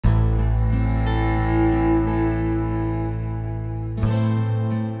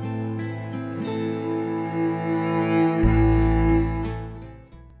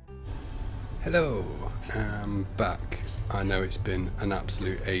I know it's been an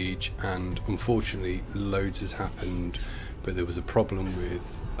absolute age, and unfortunately loads has happened, but there was a problem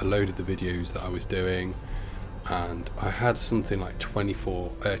with a load of the videos that I was doing, and I had something like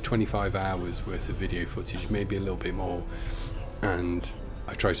 25 hours worth of video footage, maybe a little bit more, and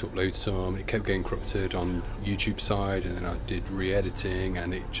I tried to upload some, it kept getting corrupted on YouTube side, and then I did re-editing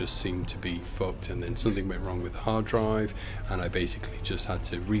and it just seemed to be fucked, and then something went wrong with the hard drive and I basically just had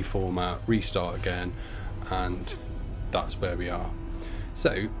to reformat, restart again, and that's where we are.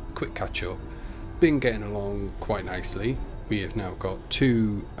 So, quick catch up. Been getting along quite nicely. We have now got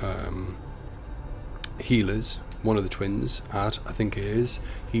two healers. One of the twins, Ad, I think it is,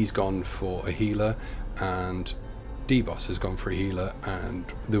 he's gone for a healer, and D-Boss has gone for a healer, and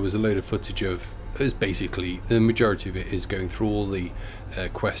there was a load of footage of us. Basically the majority of it is going through all the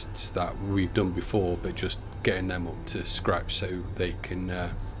quests that we've done before, but just getting them up to scratch so they can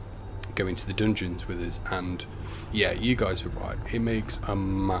go into the dungeons with us. And yeah, you guys were right, it makes a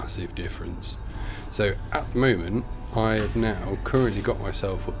massive difference. So at the moment I have now currently got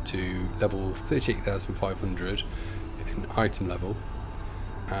myself up to level 38,500 in item level,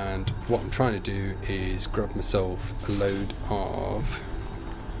 and what I'm trying to do is grab myself a load of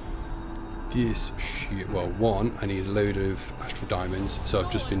this shit. Well, one, I need a load of astral diamonds, so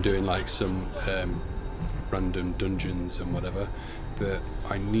I've just been doing like some random dungeons and whatever, but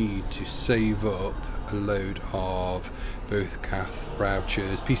I need to save up a load of both Cath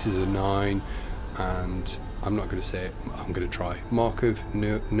Rouchers, pieces of 9, and I'm not going to say it, I'm going to try Mark of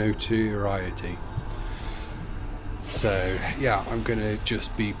Notoriety. So yeah, I'm going to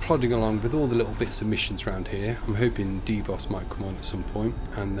just be plodding along with all the little bits of missions around here. I'm hoping D-Boss might come on at some point,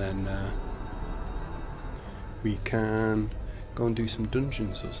 and then we can go and do some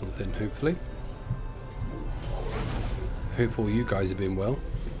dungeons or something, hopefully. Hope all you guys have been well.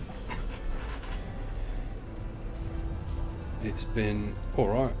 It's been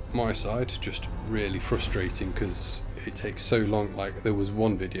alright, my side, just really frustrating because it takes so long. Like, there was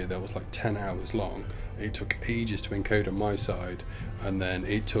one video that was like 10 hours long. It took ages to encode on my side, and then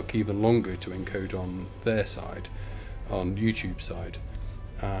it took even longer to encode on their side, on YouTube side.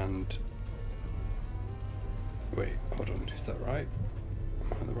 And wait, hold on, is that right?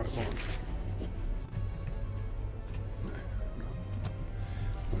 Am I on the right one? No, I'm not.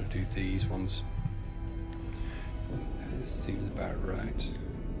 I want to do these ones. This seems about right.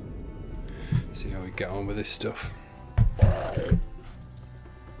 See how we get on with this stuff.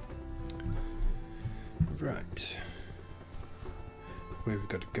 Right, where have we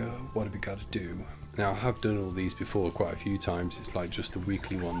got to go? What have we got to do? Now, I have done all these before quite a few times. It's like just the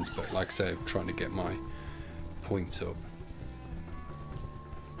weekly ones, but like I say, I'm trying to get my points up.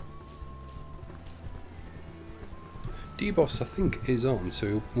 D-Boss, I think, is on,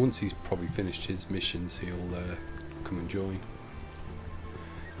 so once he's probably finished his missions, he'll come and join.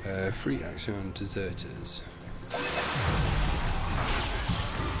 Free action on deserters.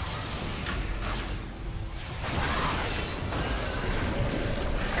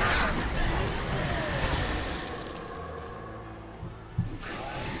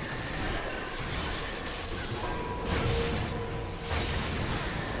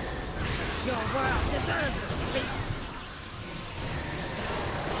 Your world deserves its fate.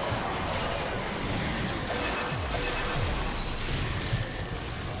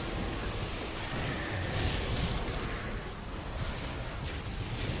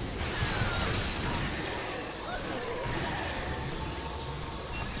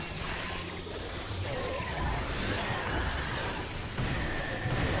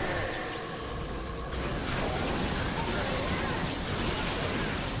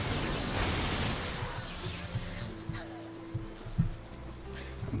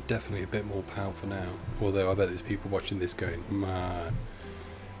 Definitely a bit more powerful now, although I bet there's people watching this going, man,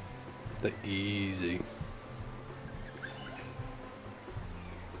 they're easy.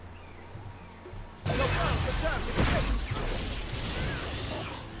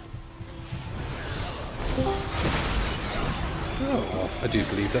 Oh, I do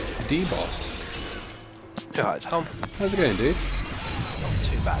believe that's the D-Boss. Alright, Tom. How's it going, dude? Not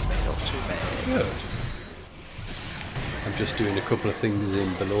too bad, mate, not too bad. Good. I'm just doing a couple of things in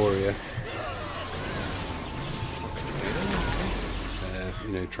Beloria.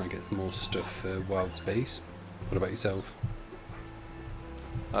 You know, try and get some more stuff for Wildspace. What about yourself?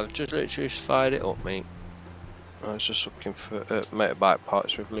 I've just literally fired it up, mate. I was just looking for motorbike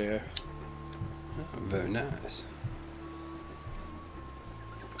parts with Leo. Oh, very nice.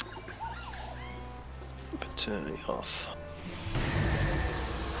 But turn it off.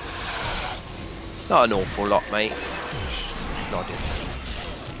 Not an awful lot, mate. Just nodding.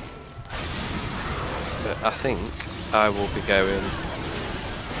 But I think I will be going.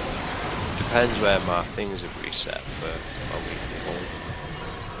 Depends where my things have reset for my weekly haul.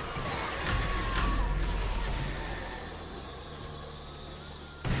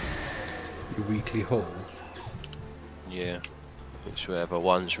 Your weekly haul. Yeah, it's wherever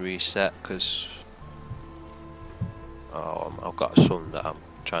one's reset because I've got some that I'm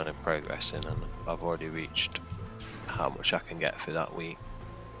trying to progress in, and I've already reached how much I can get for that week.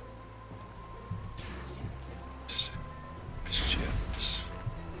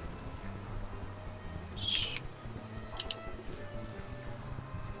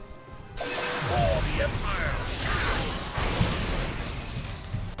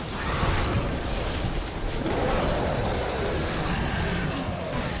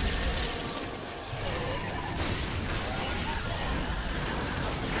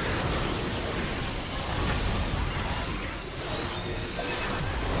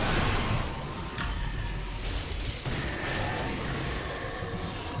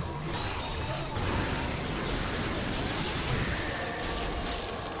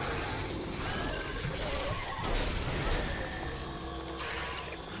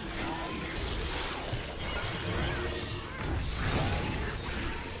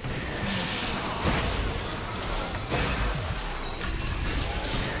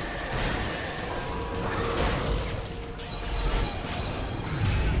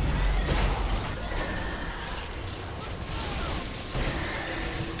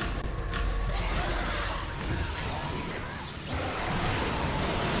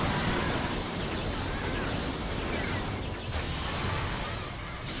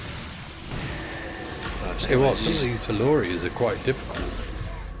 Hey, what? Some of these Pelorias are quite difficult.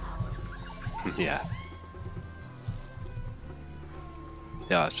 Yeah.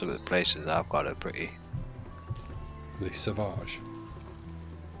 Yeah, some of the places I've got are pretty. The Savage.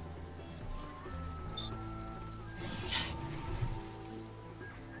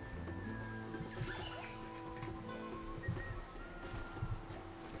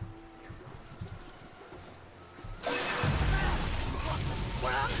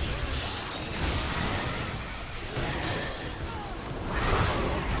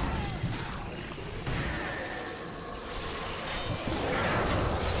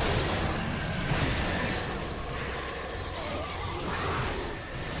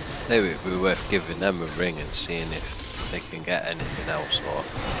 Maybe it would be worth giving them a ring and seeing if they can get anything else, or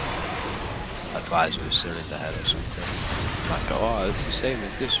advise with a cylinder head or something. Like, oh, it's the same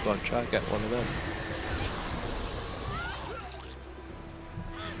as this one, try and get one of them.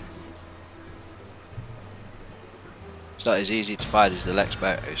 It's not as easy to find as the Lex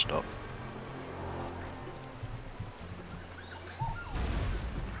Moto stuff.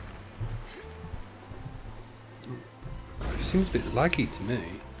 It seems a bit laggy to me.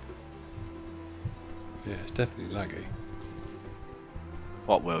 Yeah, it's definitely laggy.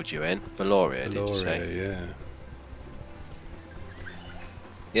 What world you in? Valoria, did you say? Valoria, yeah.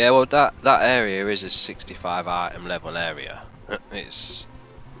 Yeah, well that area is a 65 item level area. It's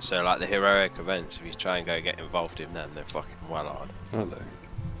so like the heroic events, if you try and go get involved in them, they're fucking well hard. Are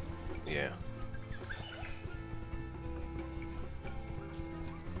they? Yeah.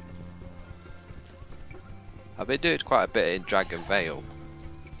 I've been doing quite a bit in Dragon Vale,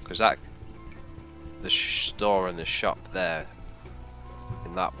 because that the store and the shop there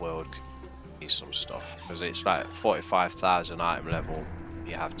in that world is some stuff, because it's like 45,000 item level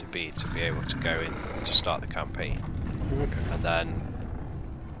you have to be able to go in to start the campaign. Okay. And then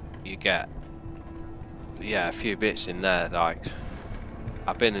you get a few bits in there, like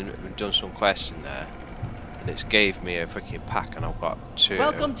I've been and done some quests in there, and it's gave me a freaking pack, and I've got two.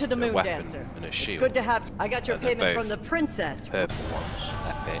 Welcome to the Moon weapon Dancer. and a shield. It's good to have. I got your And they're payment from the both princess. Purple ones,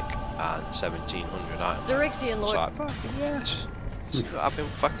 epic, and 1700 items. Xerixian It's Lord. like, fucking yes. I've been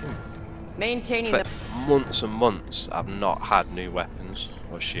fucking Maintaining for the. months and months. I've not had new weapons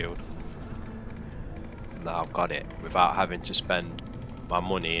or shield. Now I've got it without having to spend my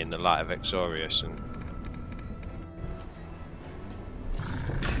money in the Light of Exorius and.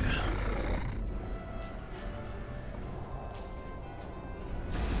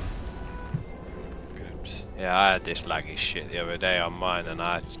 Yeah, I had this laggy shit the other day on mine, and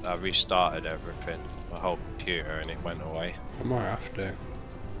I restarted everything, my whole computer, and it went away. I might have to.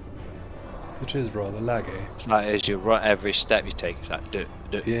 It is rather laggy. It's like as you run, every step you take, it's like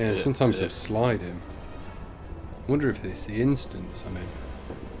Yeah, sometimes I'm sliding. I wonder if it's the instance I'm in.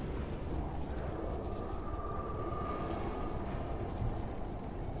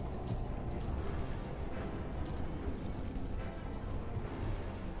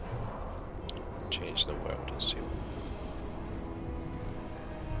 Change the world and see.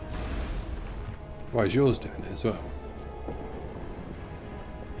 Why is yours doing it as well?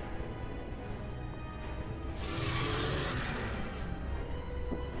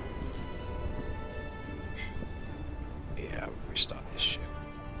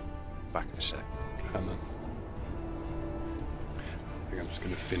 just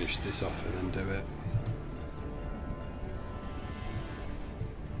going to finish this off and then do it.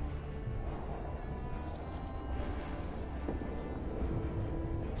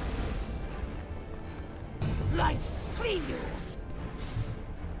 Light, clean you.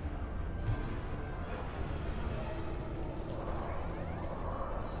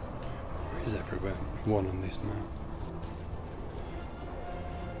 Where is everywhere? One on this map.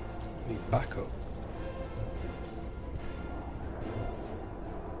 Need backup.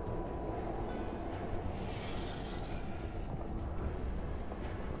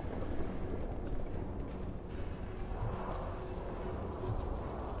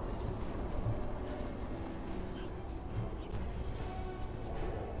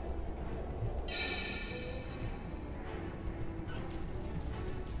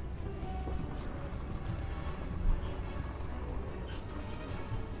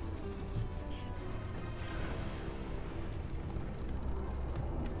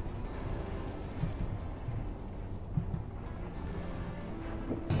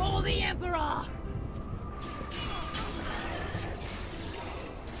 For the Emperor!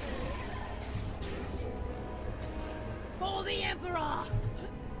 For the Emperor!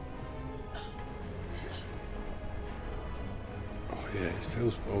 Oh yeah, it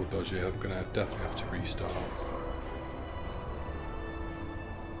feels well dodgy. I'm gonna definitely have to restart.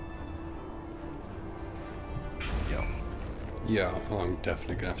 Yeah, I'm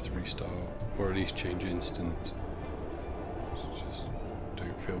definitely gonna have to restart, or at least change instance. It's just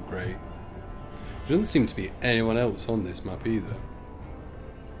don't feel great. There doesn't seem to be anyone else on this map either.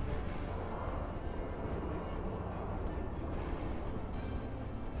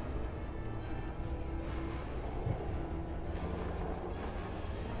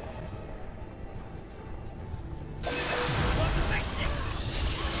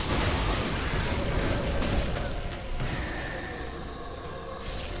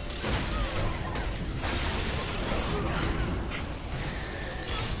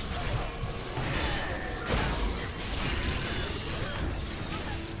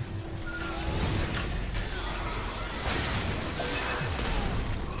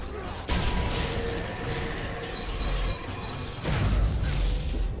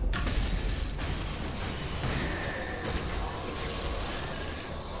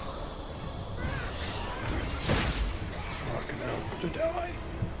 To die.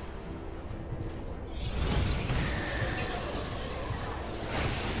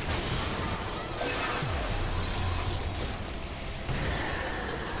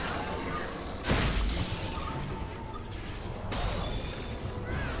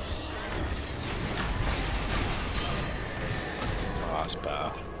 Oh, that's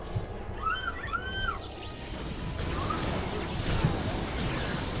bad.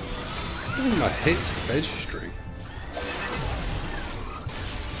 My hits registry.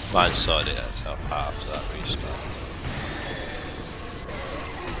 Mine sorted itself out after that restart.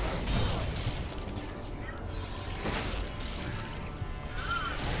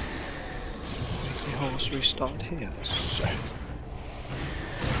 The horse restart here. So.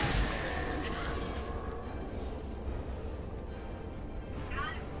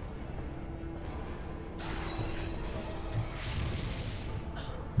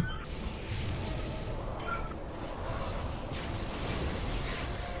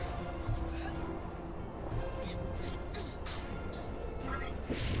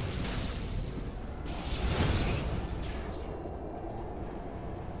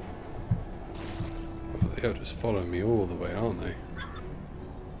 They're just following me all the way, aren't they?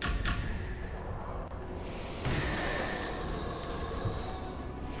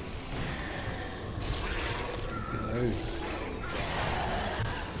 Hello.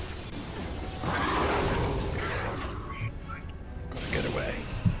 Gotta get away.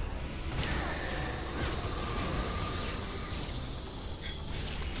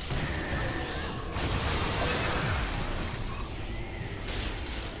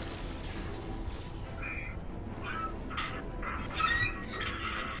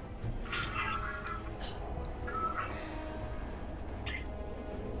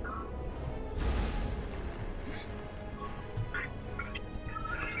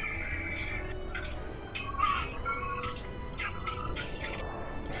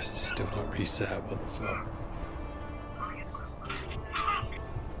 Still not reset, what the fuck?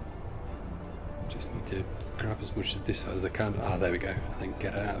 Just need to grab as much of this as I can. Ah, there we go. I think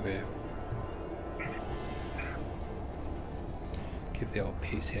get out of here. Give the old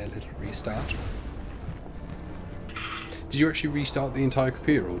PC a little restart. Did you actually restart the entire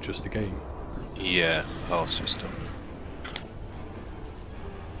computer or just the game? Yeah, whole system.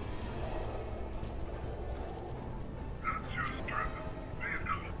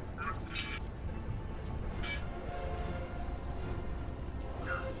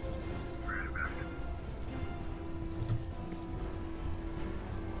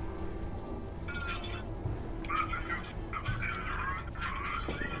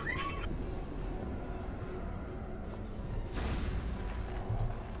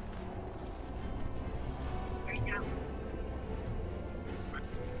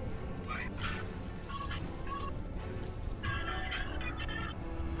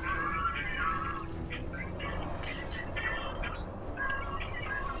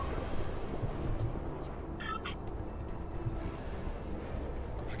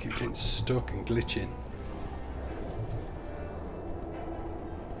 keep getting stuck and glitching.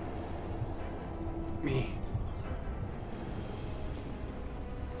 Me.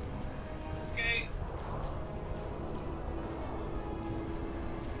 Okay.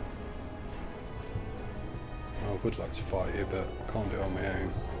 I would like to fight you, but I can't do it on my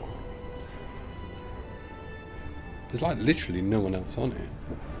own. There's like literally no one else on it.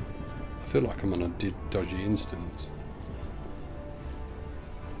 I feel like I'm on a dodgy instance.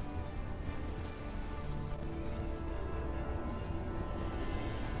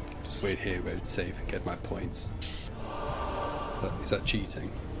 Just wait here where it's safe and get my points. Is that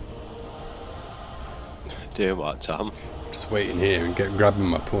cheating? Do what, Tom? Just waiting here and grabbing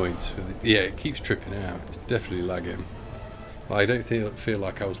my points. Yeah, it keeps tripping out. It's definitely lagging. But I don't feel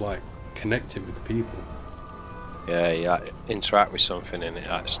like I was like connecting with the people. Yeah, you interact with something and it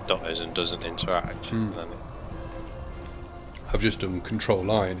stutters and doesn't interact. And then I've just done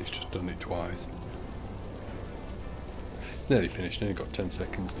Control I and it's just done it twice. It's nearly finished, nearly got 10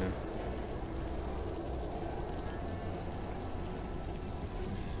 seconds now.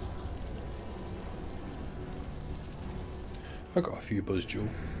 I've got a few buzz jewel.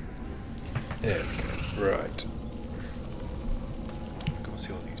 There we go. Right. I've got to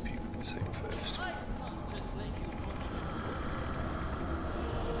see what these people are saying first.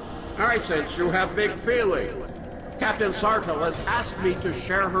 I sense you have big feeling. Captain Sarto has asked me to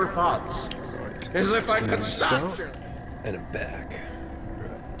share her thoughts. Right. As if I Just could gonna stop you. And I'm back.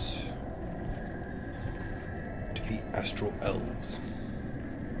 Right. Defeat astral elves.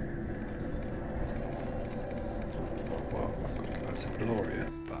 Oh, well, I've got to go out to Gloria.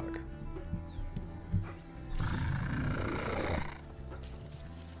 Back.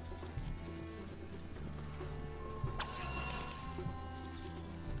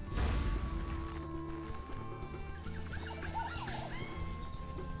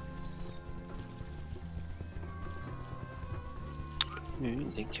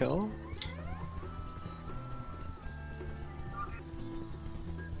 Thank you.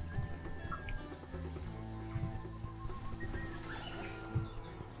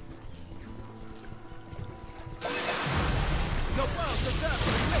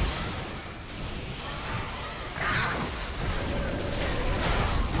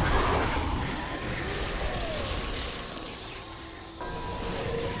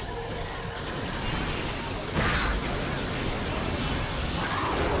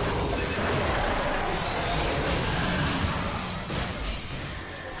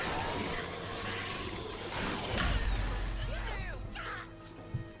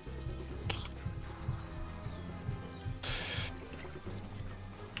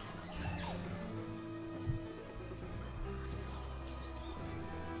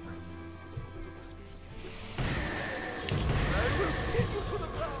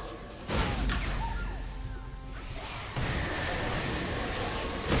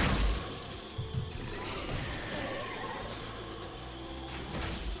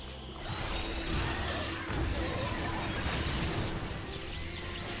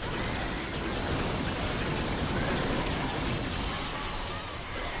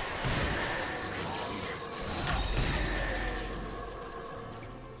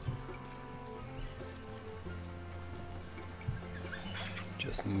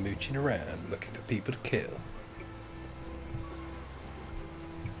 Just mooching around looking for people to kill.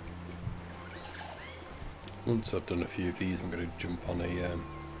 Once I've done a few of these, I'm going to jump on a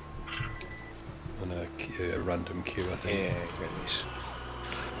random queue, I think. Yeah,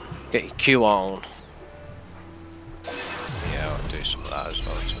 get your Q on. Yeah, I'll do some of that as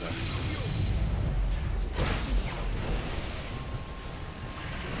well today.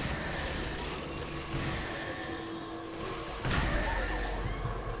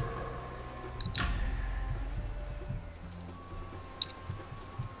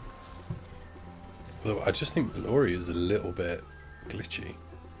 Although I just think Gloria is a little bit glitchy.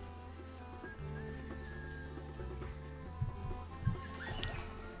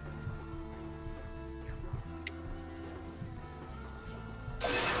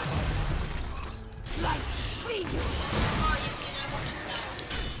 Light, clean you.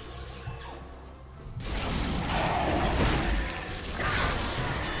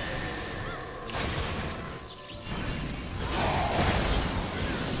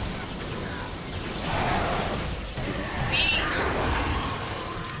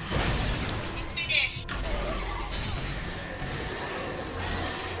 It's finished.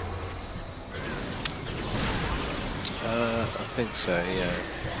 I think so, yeah.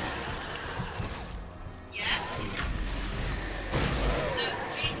 Yeah. The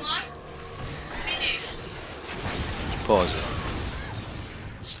green one. Finished. Pause it.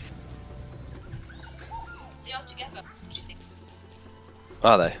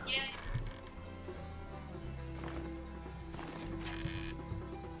 Are they?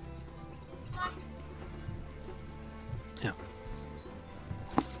 Yeah.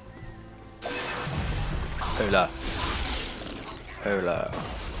 Hola. Hola.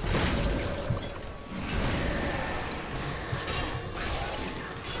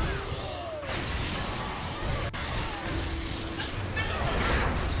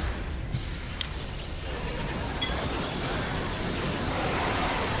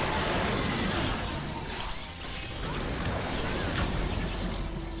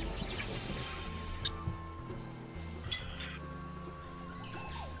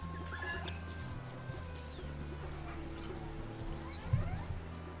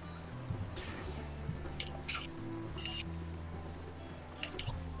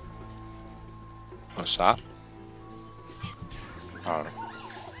 What's that? Oh.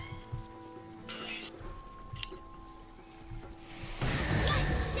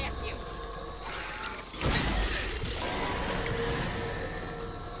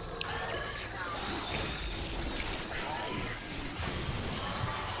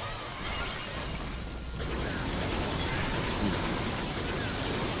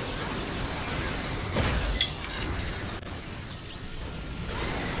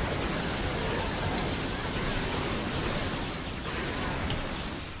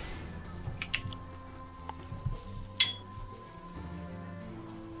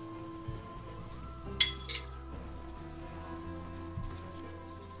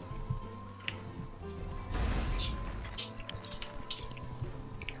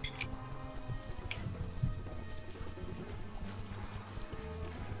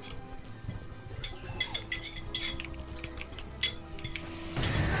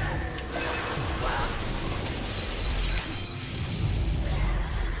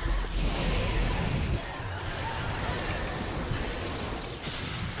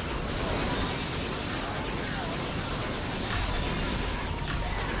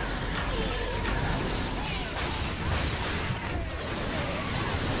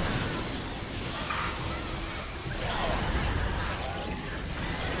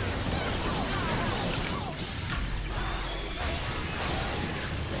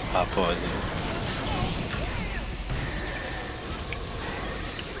 Poison.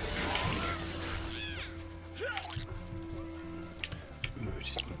 We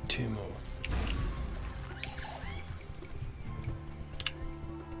just need 2 more.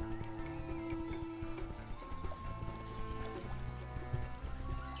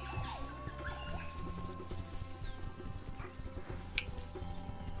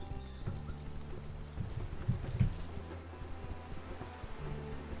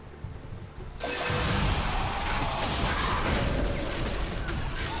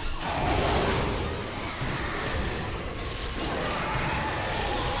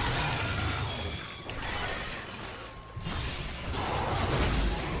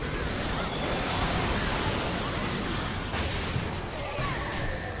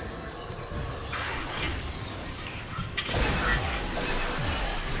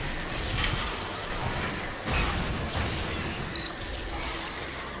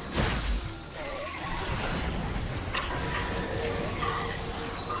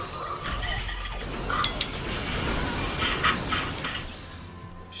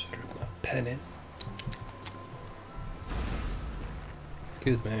 Pennies.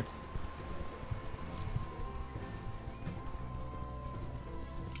 Excuse me.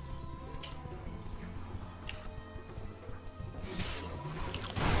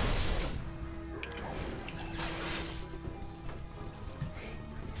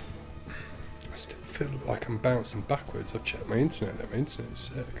 I still feel like I'm bouncing backwards. I've checked my internet. My internet is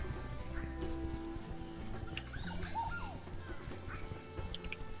sick.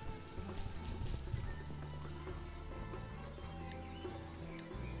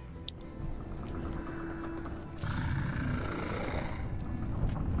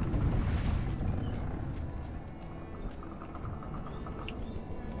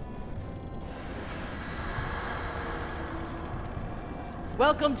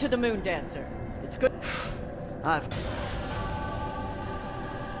 Welcome to the Moon Dancer. It's good. I've...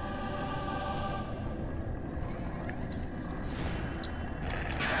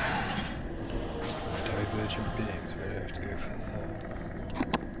 Divergent beings, where do I have to go for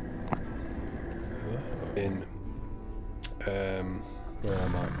that? In where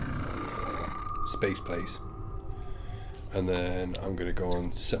am I? Space Place. And then I'm gonna go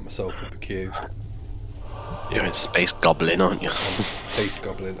and set myself up a queue. You're in Space Goblin, aren't you? I'm Space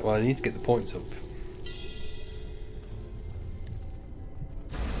Goblin. Well, I need to get the points up.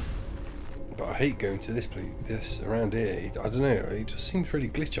 But I hate going to this place, this around here. I don't know, it just seems really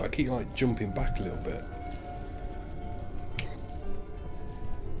glitchy. I keep like jumping back a little bit.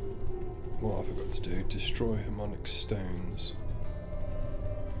 What have I got to do? Destroy harmonic stones.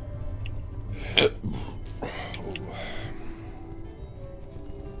 I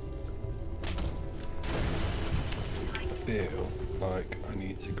feel like I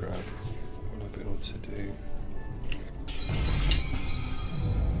need to grab what I'll be able to do.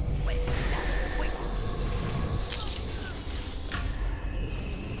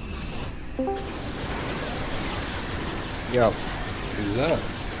 Yo, Who's that?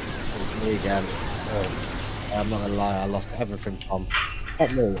 it's me again. I'm not gonna lie, I lost everything from.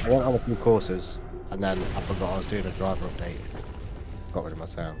 Not me, I went on a few courses and then I forgot I was doing a driver update. Got rid of my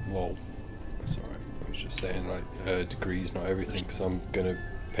sound. Lol. That's alright. I was just saying, like, degrees, not everything, because I'm gonna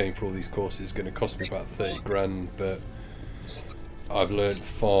paying for all these courses is gonna cost me about 30 grand, but I've learned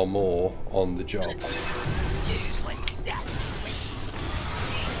far more on the job.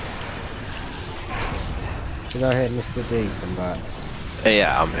 Did I hear Mr. D come back?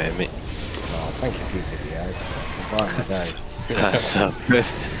 Yeah, I'm here, mate. Oh, thank you for your video. Right today. That's so good.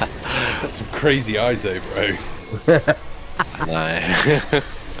 Got some crazy eyes though, bro. No.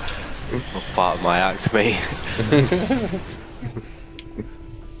 Not part of my act, mate.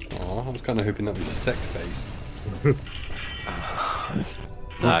 Oh, I was kind of hoping that was your sex face. No,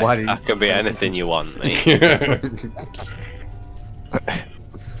 Why do you- that can be anything you want, mate.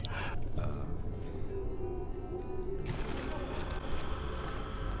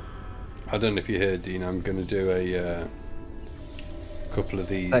 I don't know if you heard, Dean. I'm going to do a couple of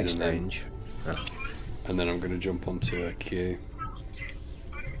these Exchange. and then I'm going to jump onto a queue.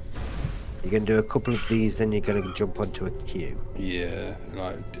 You're gonna do a couple of these, then you're gonna jump onto a queue. Yeah,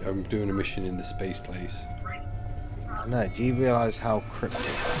 like I'm doing a mission in the space place. No, do you realise how cryptic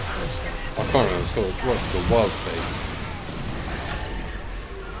that is? I can't remember what it's called. What's it called? Wildspace.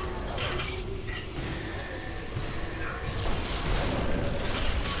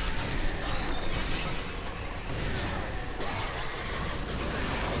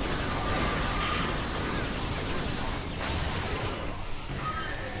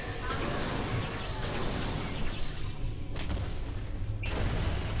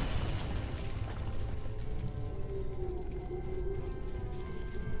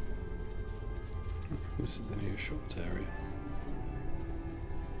 This is a new short area.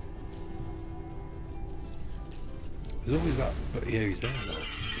 There's always that, but yeah, he's there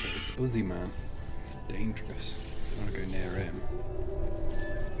though. Buzzy man. He's dangerous. I don't want to go near him.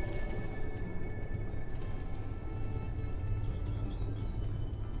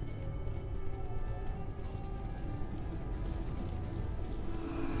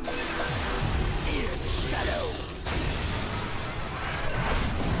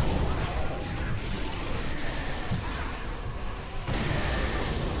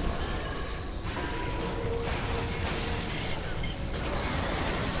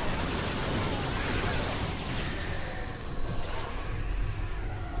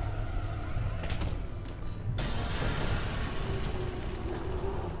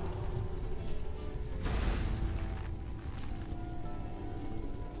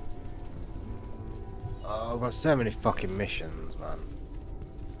 Oh, I've got so many fucking missions, man.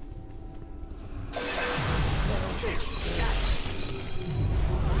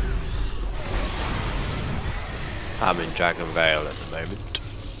 I'm in Dragon Vale at the moment.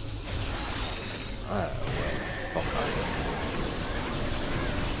 Oh, well, fuck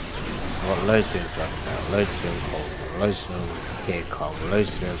I've got loads to do in Dragon Vale, loads to do in Cold, loads to do in Gear Con,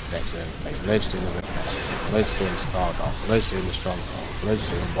 loads to do in Protection, loads to do in Repression, loads to do in Stardock, loads to do in Stronghold, loads to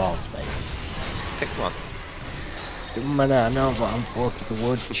do in Wildspace. Pick one. Man, I know, but I'm walking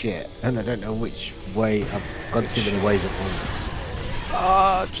towards shit, and I don't know which way. I've gone too many ways at once.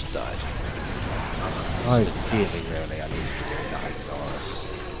 Ah, just died. Oh, really, I need to do the Exorus.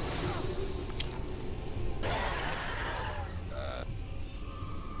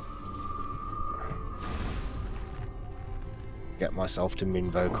 Get myself to Oh, I've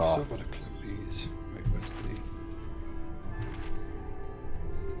Minvokar. still got to click these. Wait, where's the...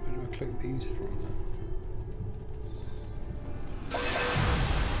 Where do I click these from then?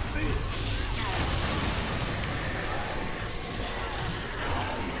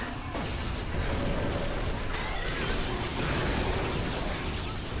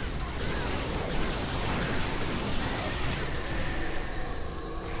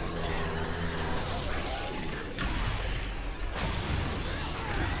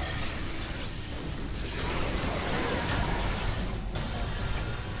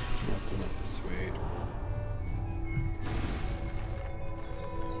 I've done it, persuade.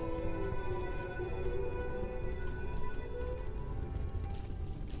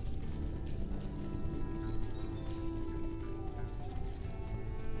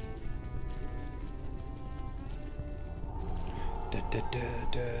 I'm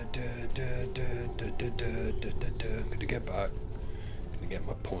gonna get back. I'm gonna get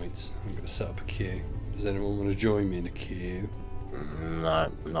my points. I'm gonna set up a queue. Does anyone want to join me in a queue? No,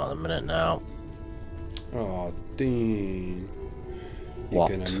 not at the minute now. Oh, Dean. You're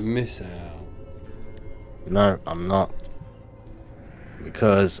What? gonna miss out. No, I'm not.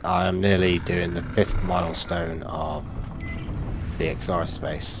 Because I am nearly doing the 5th milestone of the XR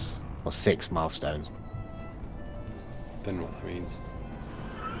space. Or 6 milestones. Don't know what that means.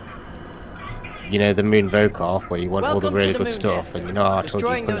 You know the moon Vokar, where you want all the Welcome really to the good moon stuff, dancer. and you know how I told you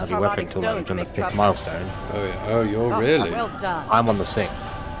Destroying you couldn't those have your weapon harmonic until like you've done the stones makes 5th trouble. milestone. Oh yeah. Oh, you're Oh, really? well done. I'm on the 6th.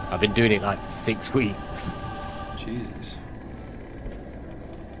 I've been doing it like for 6 weeks. Jesus.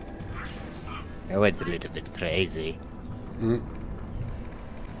 I went a little bit crazy. Mm.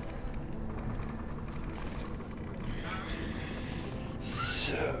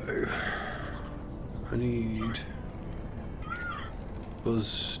 So, I need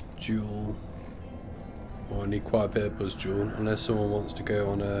Buzz Jewel. Or I need quite a bit of Buzz Jewel, unless someone wants to go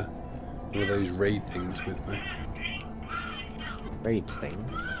on one of those raid things with me. Raid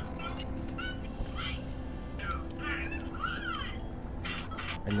things.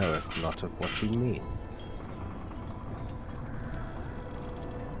 I know a lot of what you mean.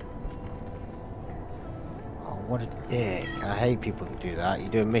 Oh, what a dick. I hate people that do that. You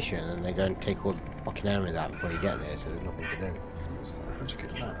do a mission and they go and take all the fucking enemies out before you get there, so there's nothing to do. What's that? How'd you get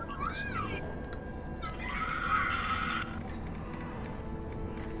that? It's a log.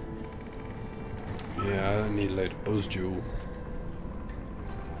 Yeah, I need a load of Buzz Jewel.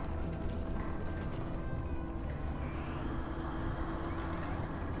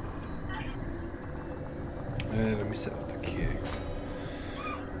 Let me set up a queue.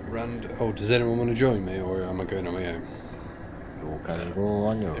 Oh, does anyone want to join me, or am I going on my own? You're gonna go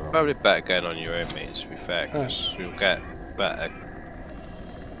on your own. Probably better going on your own, mate, to be fair, because you'll get better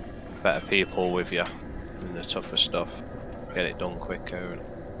people with you in the tougher stuff. Get it done quicker and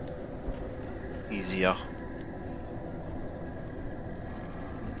easier.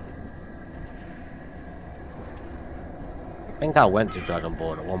 I think I went to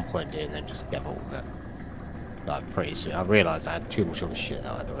Dragonborn at one point and then just gave up with it. Like pretty soon. I realised I had too much other shit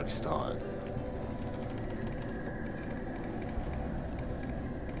that I'd already started.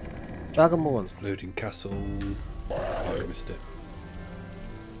 Dragonborn. Loading castle. Oh, I missed it.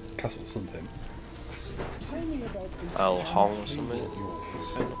 Castle something. Al Hong or something.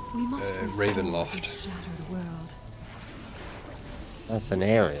 We must Ravenloft. shattered world. That's an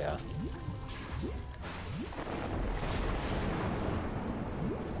area.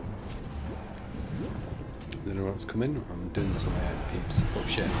 Does anyone else come in? I'm doing this on my own, peeps. Oh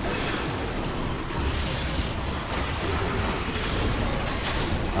shit.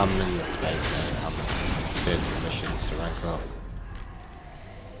 I'm in the space now. I'm doing some missions to rank up.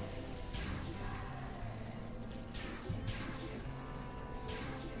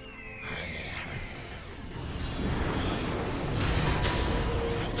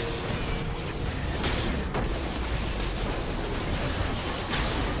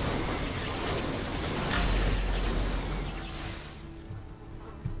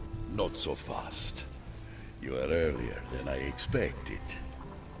 Not so fast. You are earlier than I expected.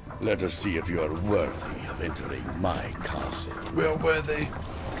 Let us see if you are worthy of entering my castle. Well worthy.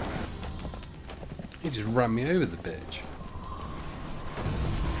 He just ran me over the bitch.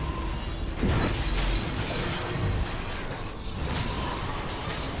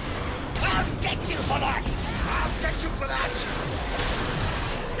 I'll get you for that! I'll get you for that!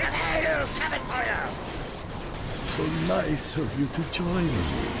 Hell, coming for you! So nice of you to join me.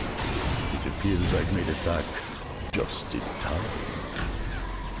 It appears I've made it back just in time.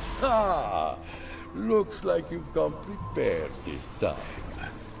 Ah, looks like you've come prepared this time.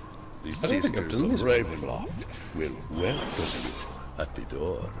 The I don't think I've sisters done of this before. Ravenloft will welcome you at the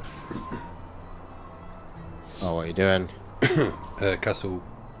door. Oh, what are you doing? Castle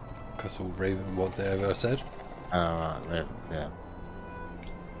Raven, whatever I said. Oh, right, there, yeah.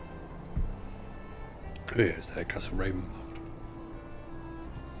 Oh yeah, it's there, Castle Ravenloft.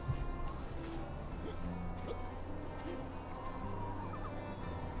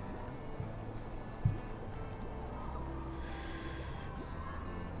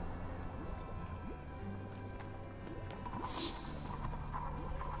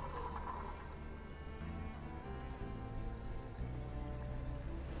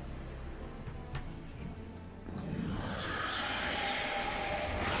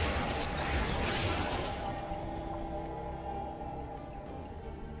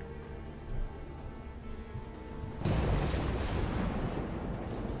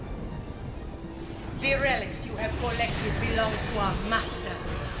 The relics you have collected belong to our master.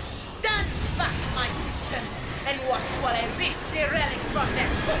 Stand back, my sisters, and watch while I rip the relics from their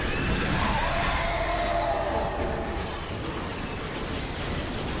corpses.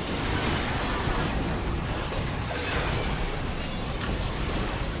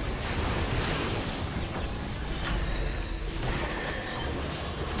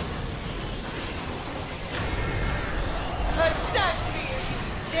 Attack me if you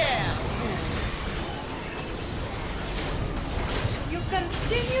dare, fools. You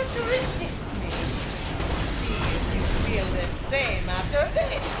continue to resist me. See if you feel the same after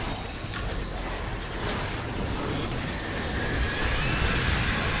this.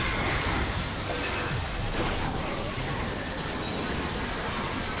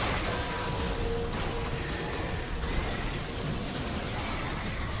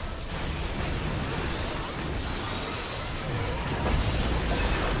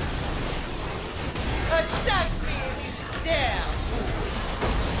 Attack me if you dare, fools.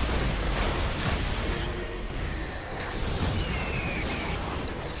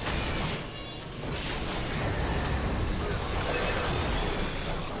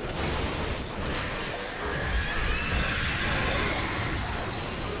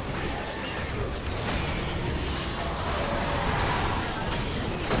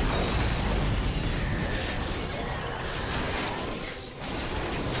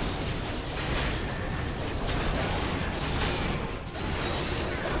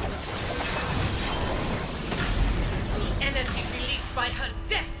 The energy released by her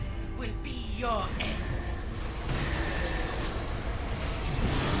death will be your end.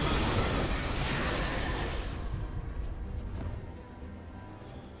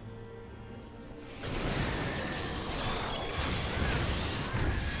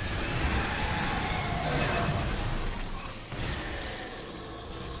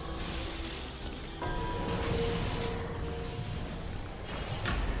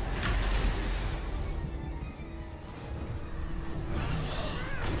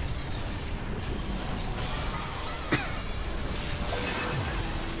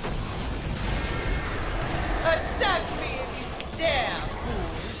 Attack me if you dare,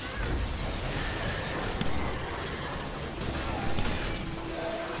 fools.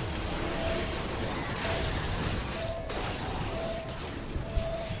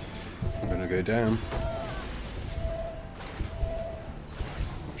 I'm gonna go down.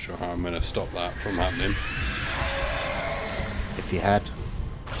 Not sure how I'm gonna stop that from happening. If you had,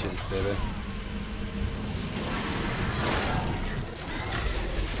 Cheers, baby.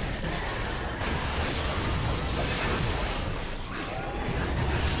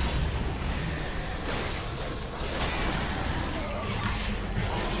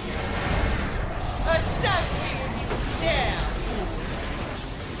 Attack me if you dare, fools.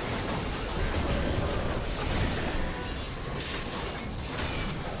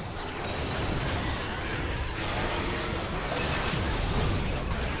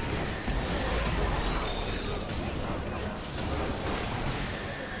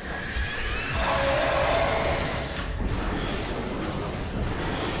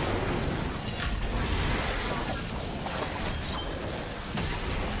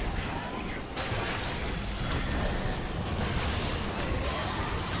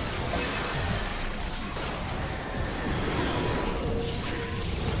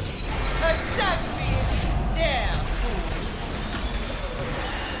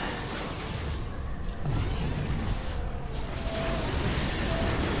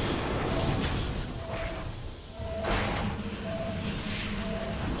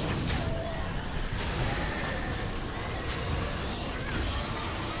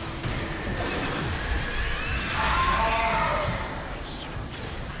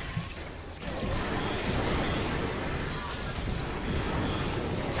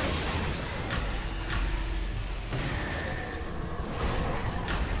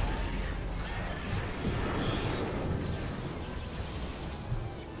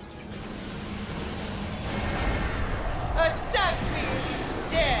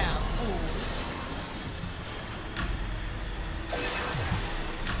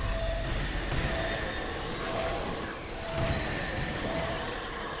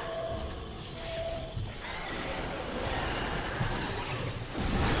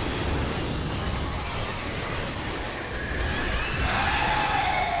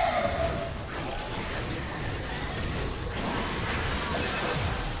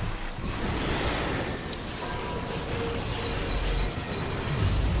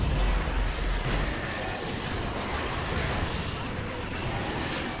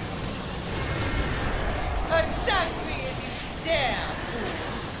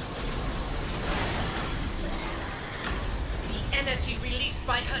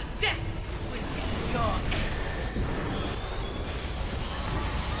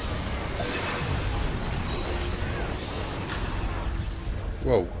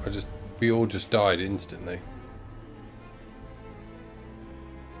 Whoa, we all just died instantly.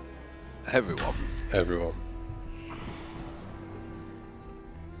 Everyone. Everyone.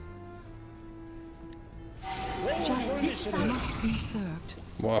 Justice must be served.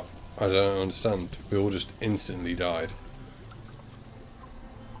 What? I don't understand. We all just instantly died.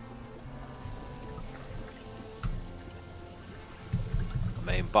 The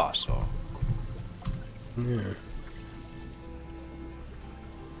main boss, or? Yeah.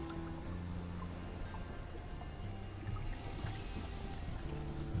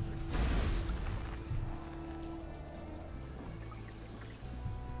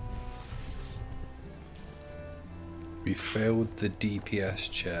 We failed the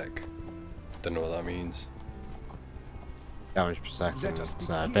DPS check. Don't know what that means. Damage per second.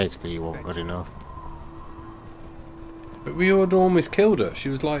 So basically you weren't good enough. But we had almost killed her. She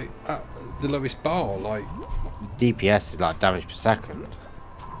was like at the lowest bar, like. DPS is like damage per second.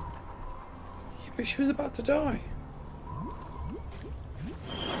 Yeah, but she was about to die.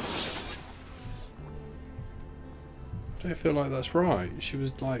 I don't feel like that's right. She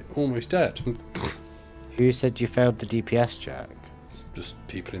was like almost dead. Who said you failed the DPS check? It's just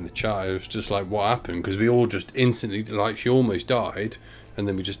people in the chat. It was just like, what happened? Because we all just instantly, like, she almost died, and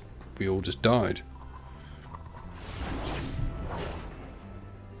then we all just died.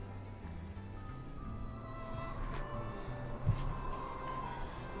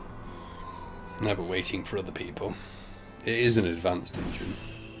 Never waiting for other people. It is an advanced dungeon.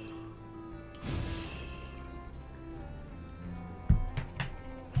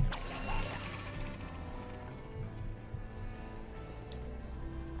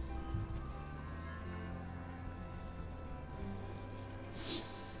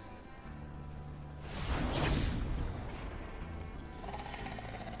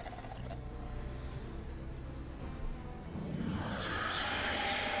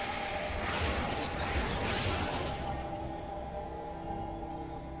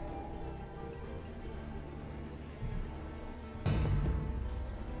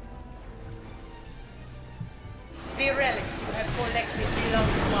 The relics you have collected belong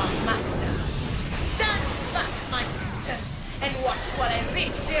to our master. Stand back, my sisters, and watch while I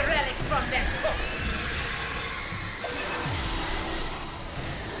rip the relics from their corpses.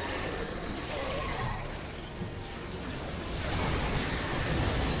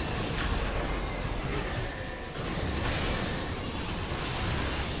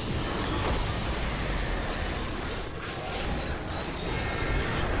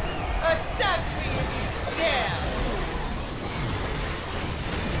 Attack me if you dare!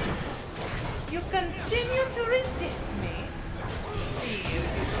 You continue to resist me? See if you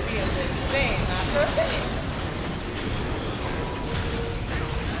feel the same after this.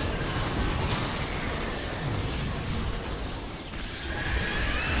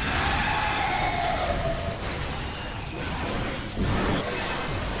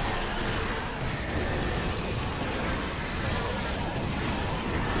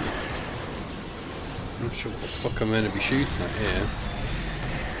 I'm not sure what the fuck I'm meant to be shooting at here.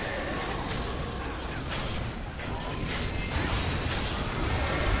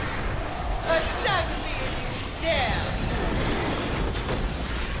 Attack me if you dare!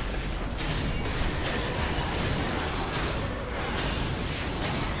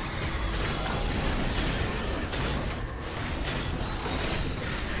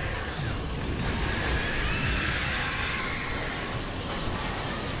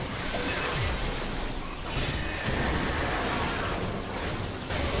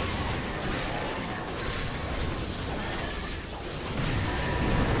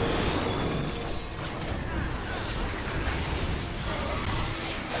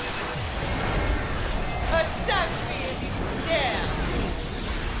 Attack me if you dare!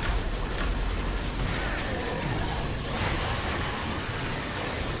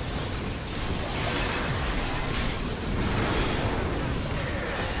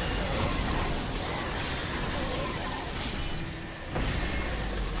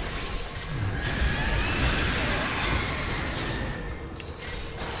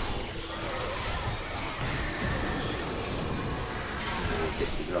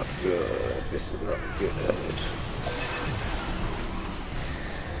 This is not good. This is not good.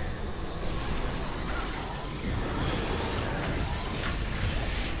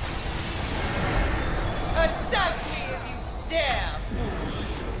 Attack me if you dare,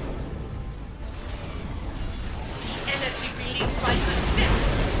 fools! The energy released by the death!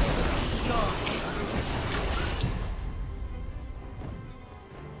 Your end.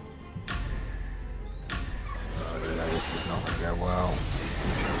 Oh, no, this is not going to go well.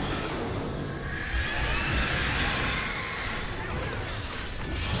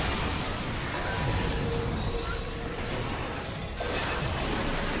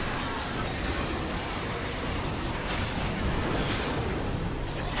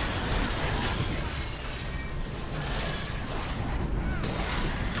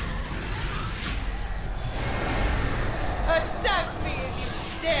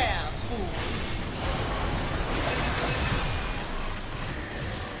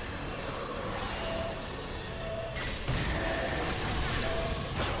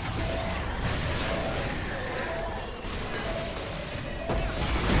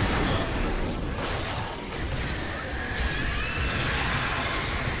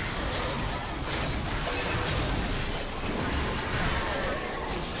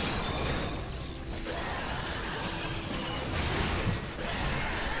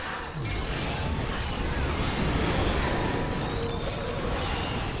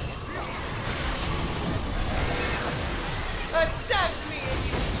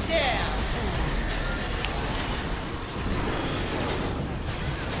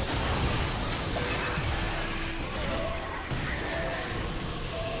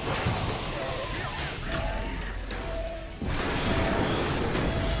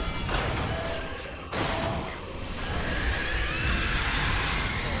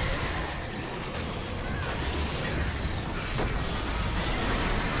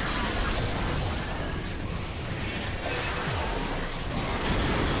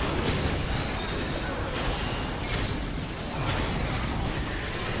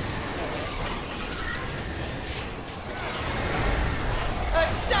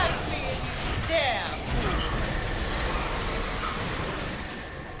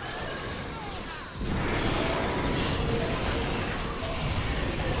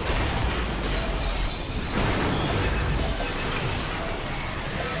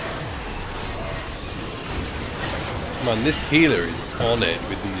 Man, this healer is on it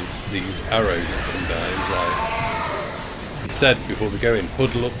with these arrows that come down. He's like, he said before we go in,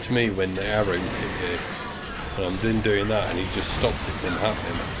 huddle up to me when the arrows hit you. And I'm then doing that, and he just stops it from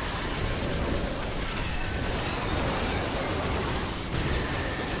happening.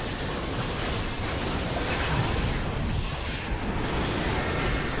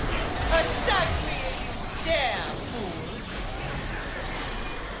 Attack me if you dare, fools!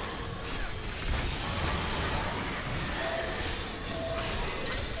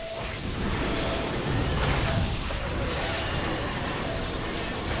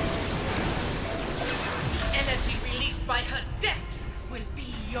 Energy released by her death will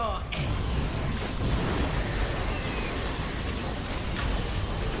be your end.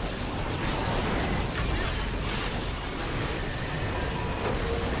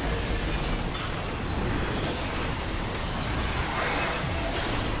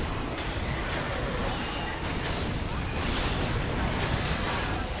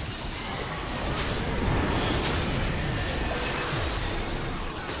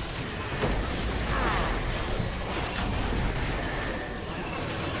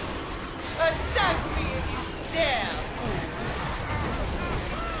 Attack me if you dare, fools!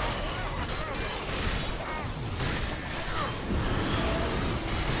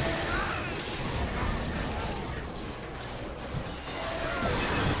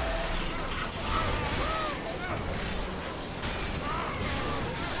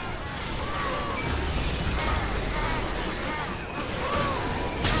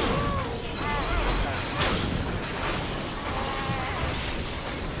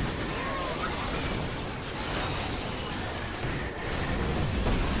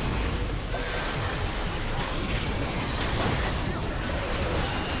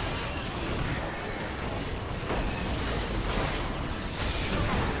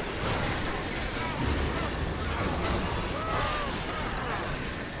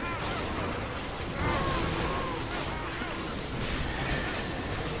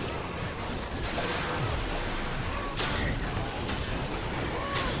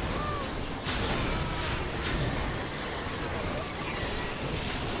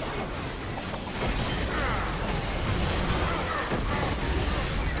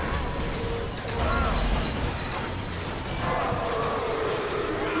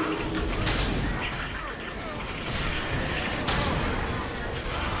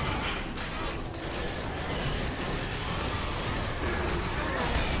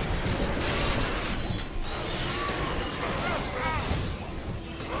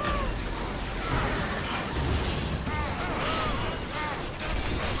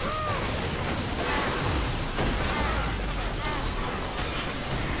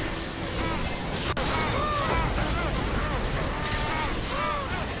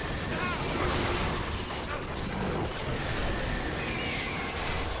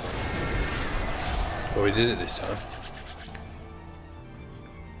 Well, we did it this time.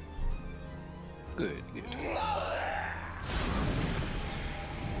 Good, good.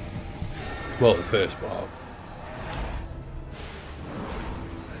 Well, the first part.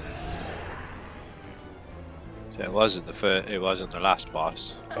 So it wasn't the first. It wasn't the last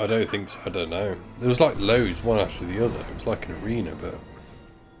boss. I don't think so. I don't know. There was like loads, one after the other. It was like an arena, but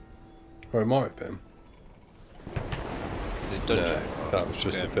or it might have been. The dungeon. No, that was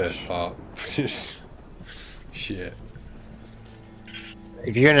just the first part. Just shit.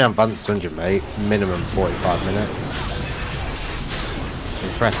 If you're in an advanced dungeon, mate, minimum 45 minutes. You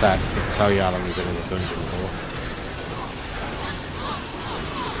press X, it'll tell you how long you've been in the dungeon for.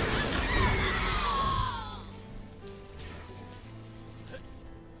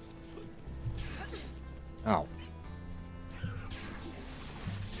 Oh.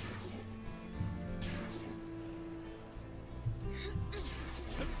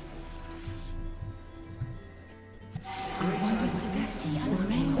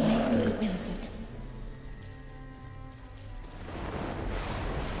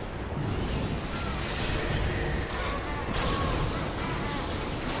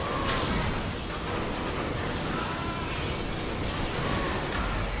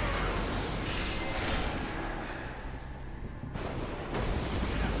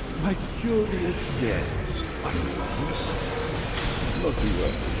 My curious guests are lost. Not to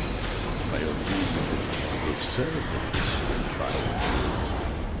worry. My obedient servants will find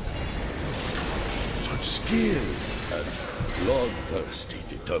such skill and bloodthirsty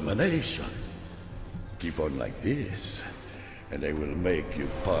determination. Keep on like this, and I will make you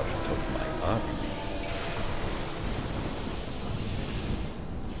part of my army.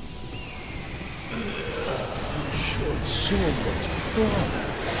 You showed so much promise.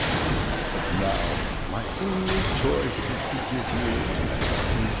 Now, my only choice is to give you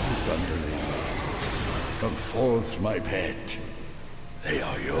to underling. Come forth, my pet. They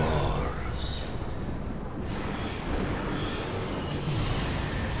are yours.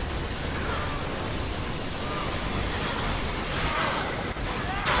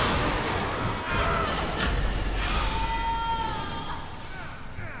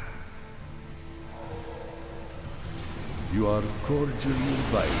 You are cordially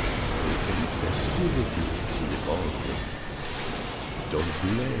invited to attend festivities in the ballroom. Don't be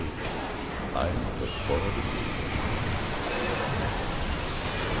late. I'm performing.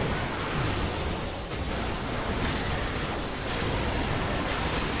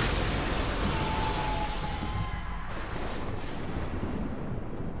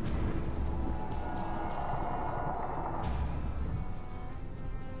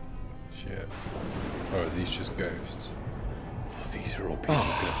 Shit. Oh, are these just ghosts? These are all people we're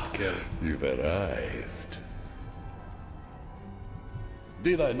gonna have to kill. You've arrived.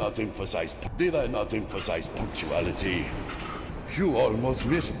 Did I not emphasize punctuality? You almost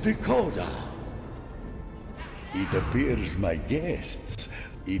missed the coda. It appears my guests.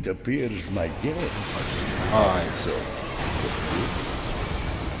 Alright. So,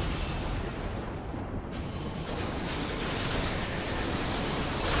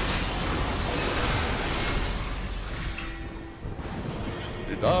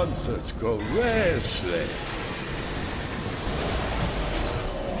 the dancers go restless.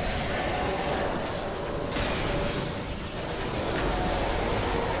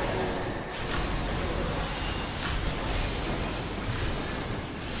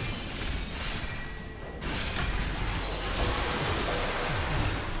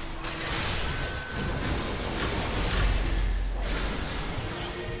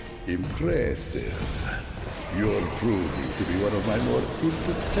 Impressive. You're proving to be one of my more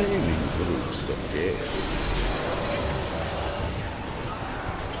entertaining groups of guests.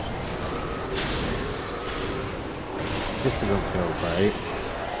 This doesn't feel great.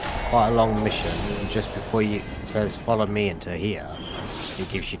 Quite a long mission, and just before it says follow me into here, it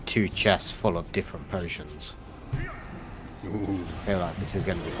gives you 2 chests full of different potions. Ooh. I feel like this is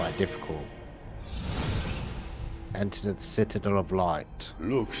going to be quite difficult. Enter the Citadel of Light.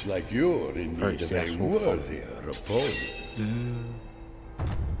 Looks like you're in need of a worthier opponent.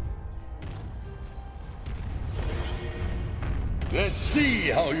 Let's see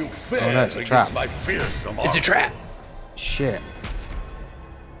how you fare Oh, no, it's a against trap. my fearsome It's a trap! Shit.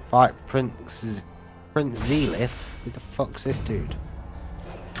 Fight Prince Zelith? Who the fuck's this dude?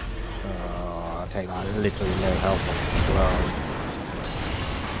 Oh, I'll take that literally no health off as well.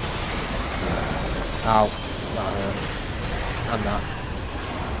 Ow. That hurt. And that.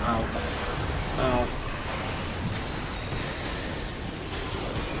 Ow. Ow.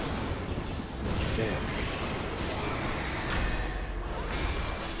 Shit.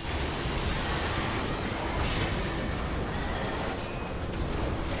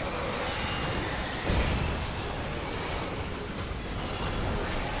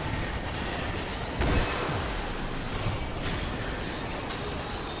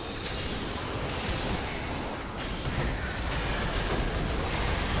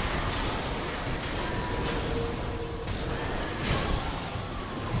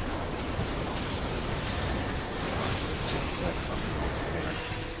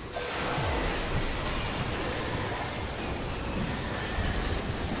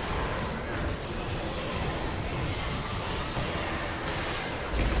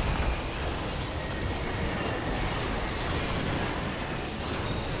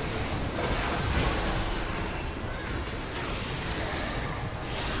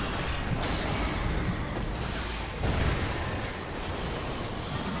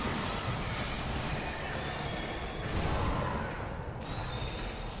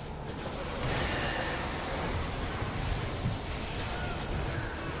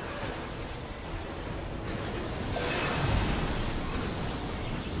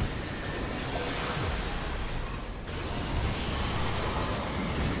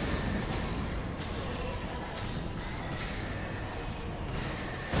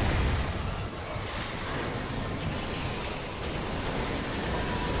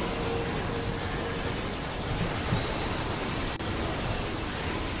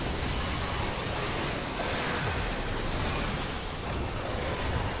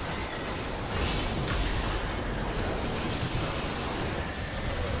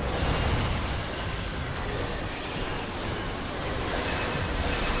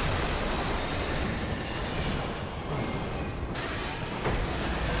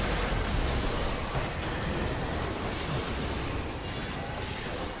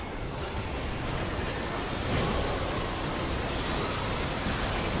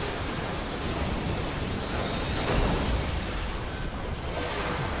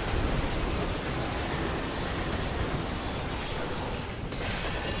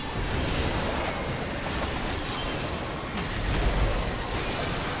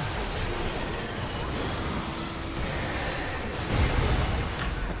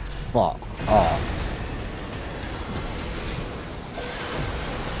 Fuck off.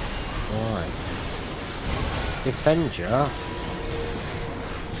 Why? Defend ya?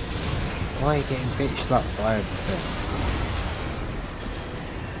 Why are you getting bitch slapped by everything?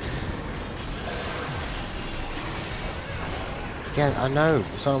 Yeah, I know,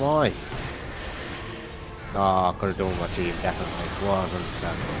 so am I. Oh, I could have done with my team, definitely.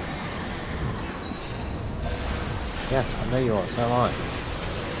 100%. Yes, I know you are, so am I.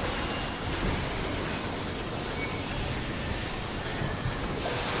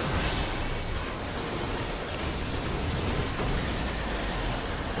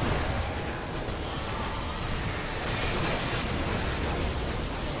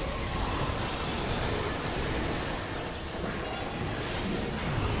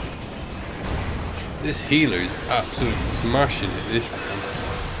 This healer is absolutely smashing it this round.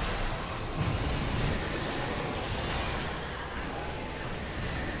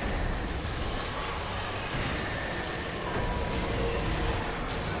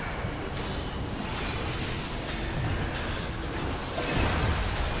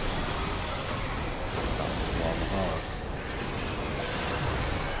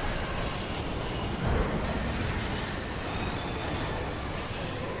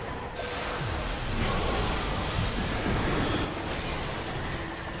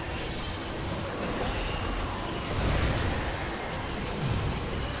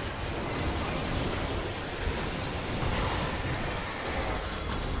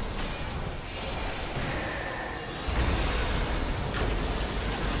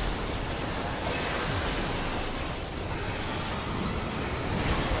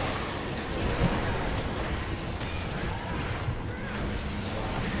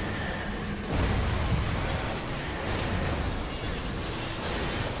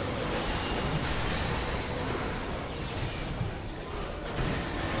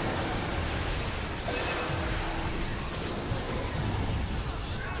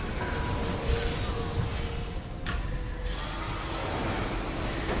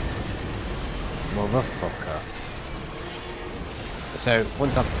 Motherfucker. So,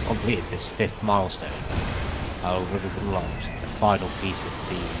 once I've completed this 5th milestone, I'll would have unlocked the final piece of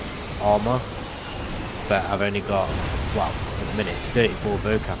the armour. But I've only got, well, at the minute, 34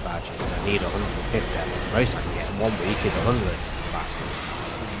 vocab badges and I need 150. Most I can get in 1 week is 100. Bastard.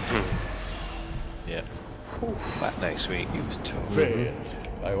 Yeah. Whew, back next week. It was tough. Fed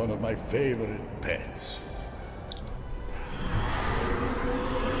by one of my favorite pets.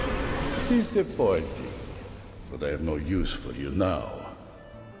 Disappointing, but I have no use for you now.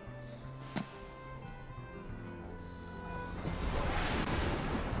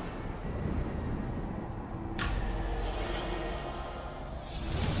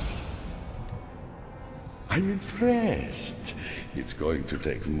 I'm impressed. It's going to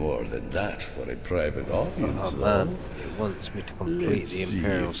take more than that for a private audience. Oh man, it wants me to complete Let's the see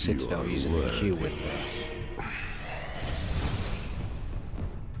Imperial if you Citadel are using the Q worthy. window.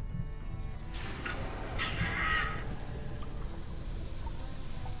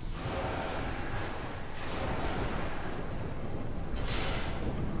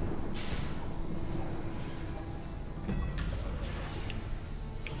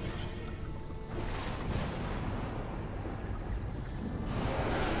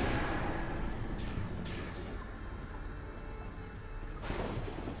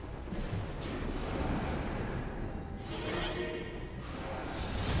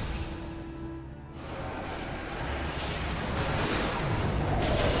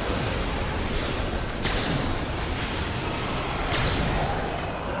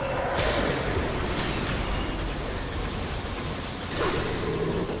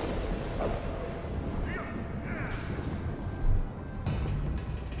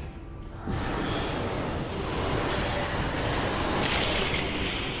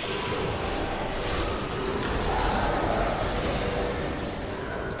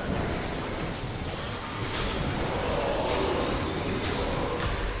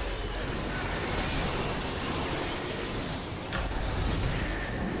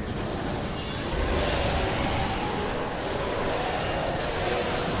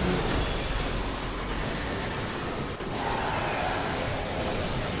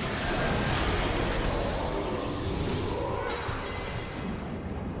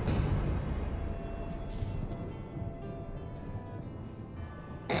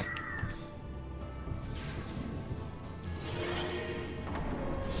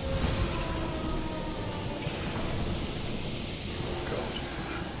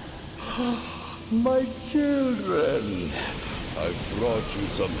 My children, I've brought you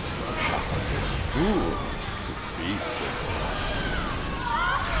some fabulous foods to feast upon.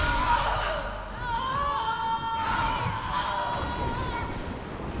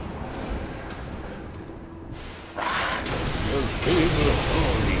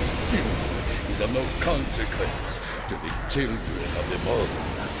 no consequence to the children of the moon.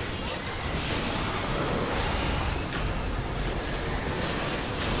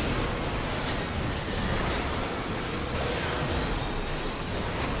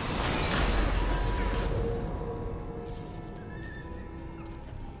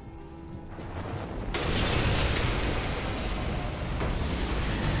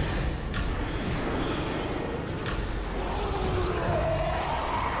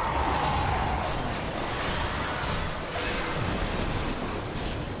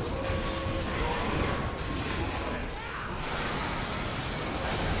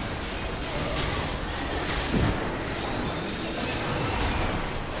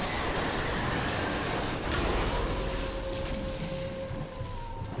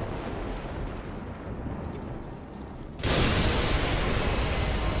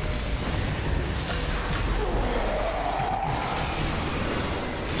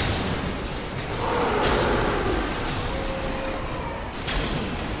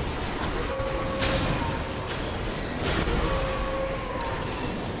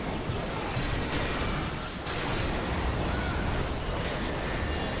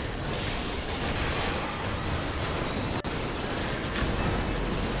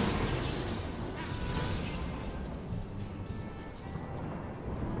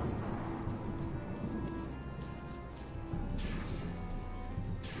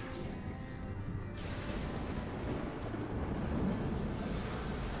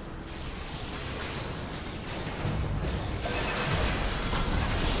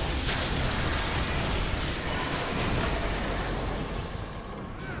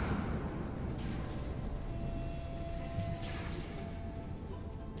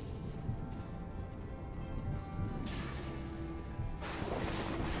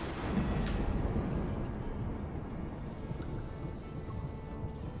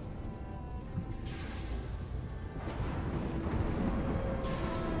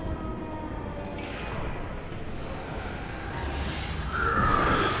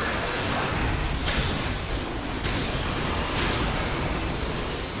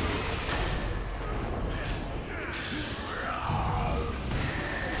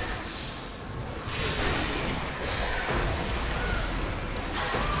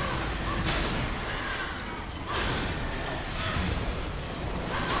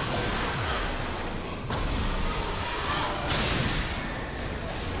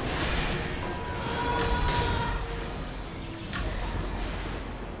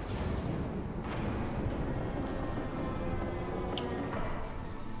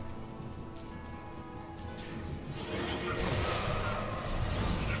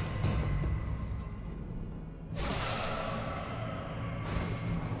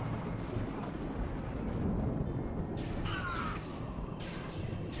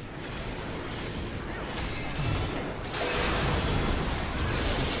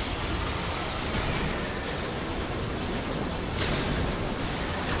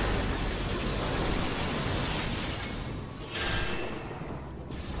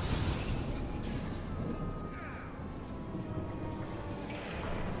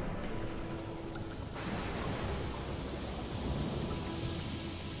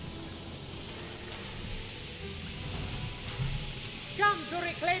 Come to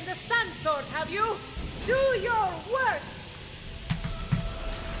reclaim the Sun Sword, have you? Do your worst!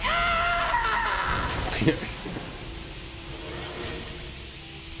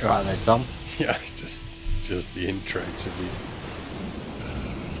 Right then, Tom. Yeah, just the intro to the...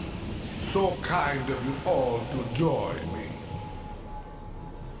 So kind of you all to join me.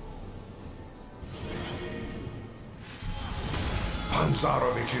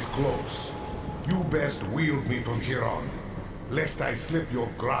 Panzarovich is close. You best wield me from here on, lest I slip your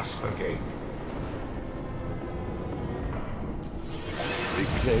grasp again.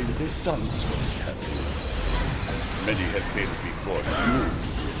 Reclaim the Sun Sword, Captain. Many have failed before you,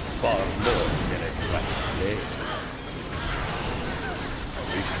 far more than a black blade.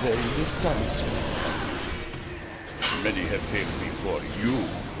 Reclaim the Sun Sword. Many have failed before you,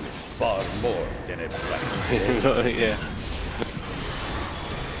 far more than a black blade. Yeah.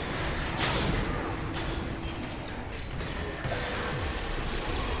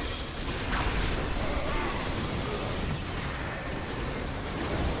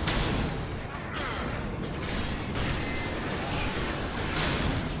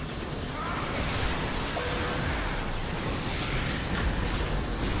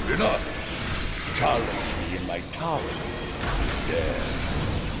 Enough! Challenge me in my tower. Dare.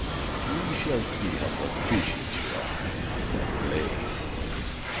 We shall see how proficient you are in the blade.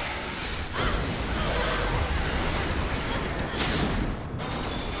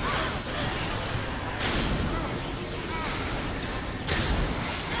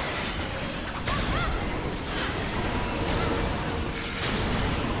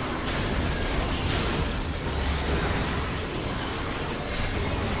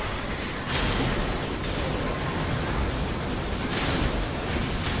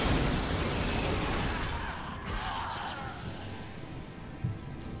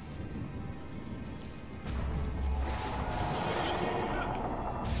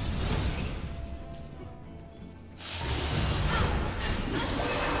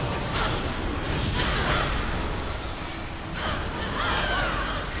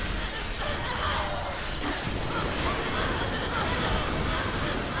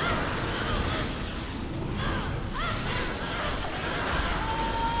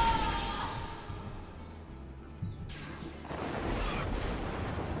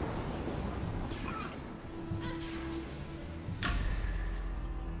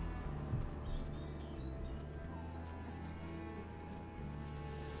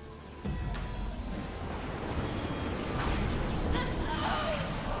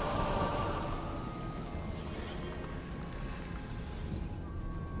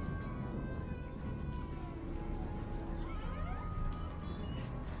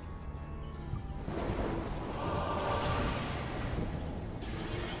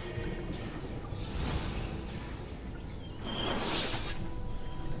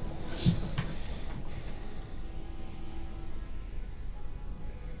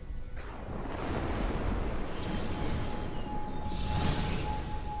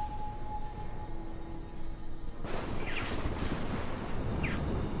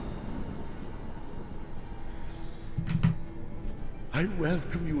 I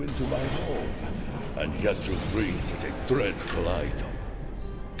welcome you into my home, and yet you bring such a dreadful item.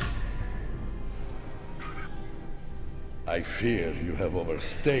 I fear you have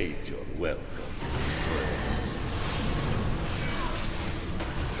overstayed your welcome, friend.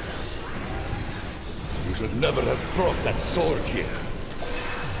 You should never have brought that sword here.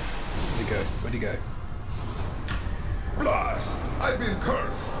 Where'd he go? Where'd he go? Blast! I've been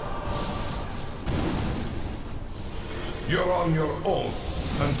cursed. You're on your own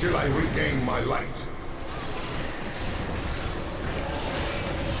until I regain my light.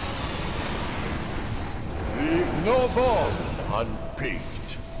 Leave no bone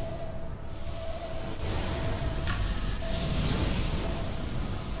unpicked.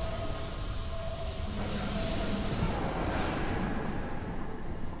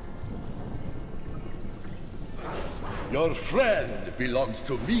 Your friend belongs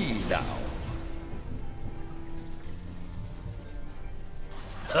to me now.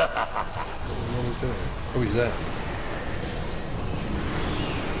 Oh, he's there.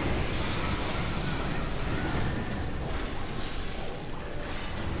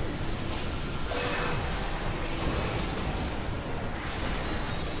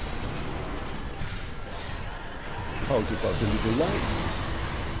 How's about the little light?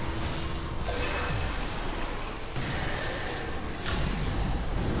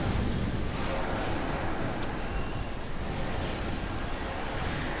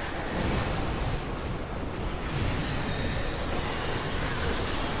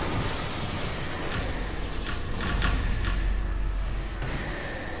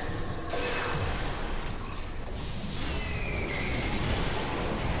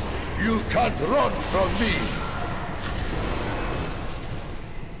 You can't run from me!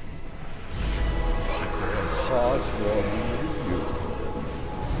 Heartwarming with you.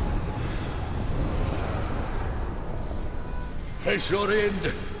 Face your end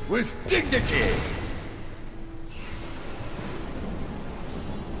with dignity!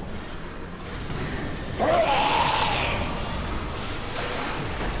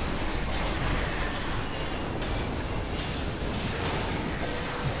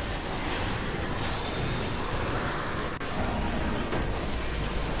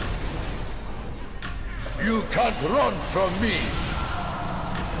 You can't run from me!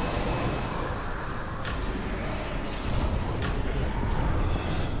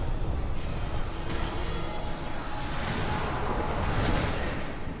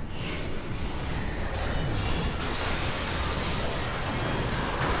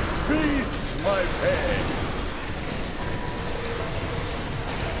 Feast my pains!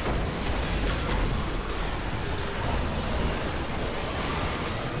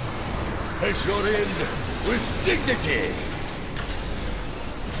 Face your end with dignity!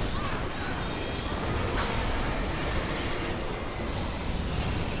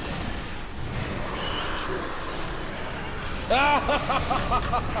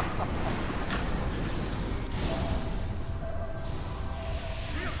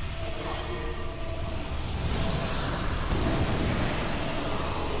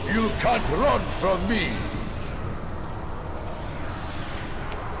 You can't run from me!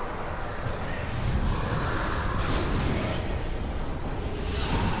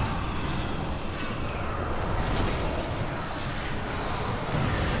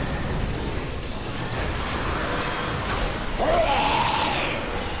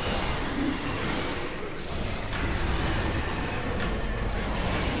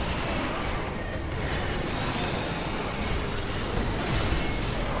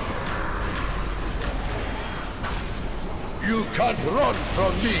 You can't run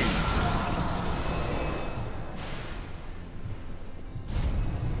from me!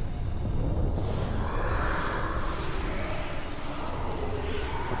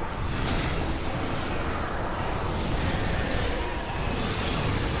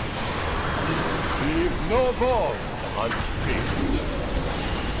 Leave no bone unpicked.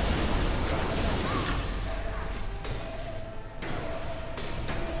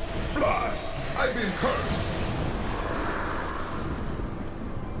 Blast! I've been cursed.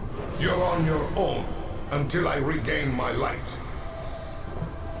 You're on your own until I regain my light.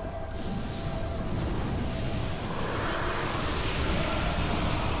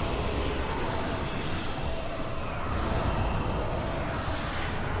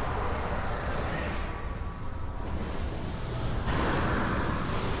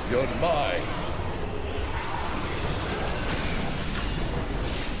 You're mine.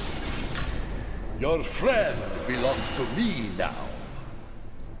 Your friend belongs to me now.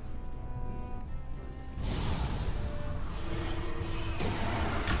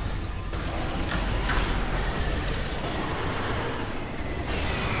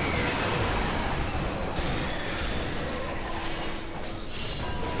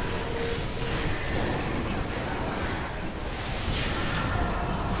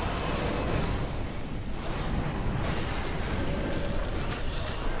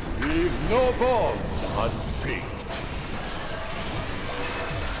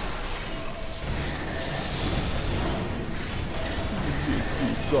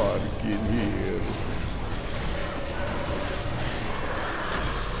 dark in here.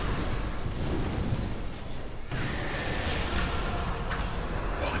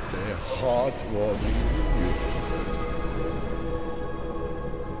 What a heartwarming view.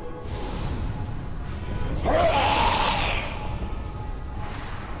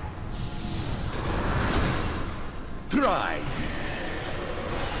 Try.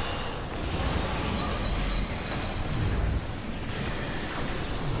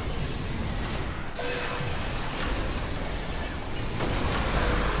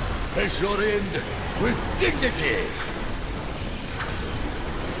 Face your end with dignity.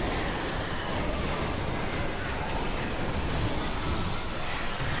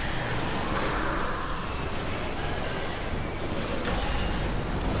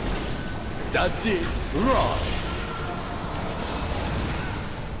 That's it. Run.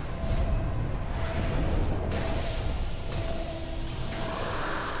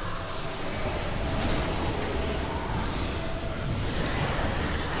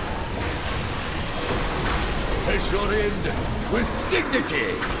 Face your end with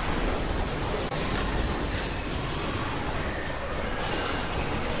dignity!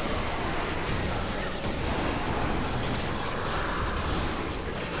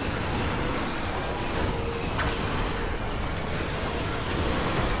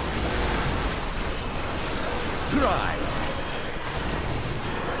 Try!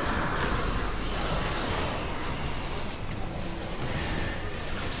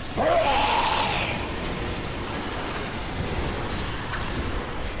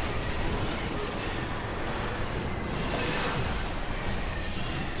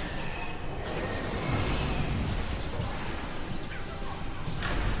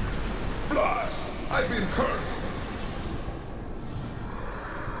 I've been cursed.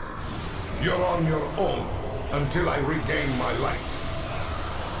 You're on your own until I regain my light.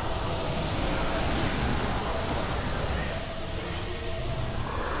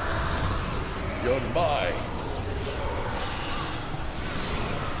 You're mine.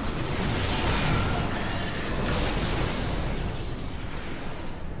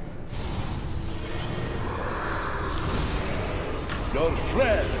 Your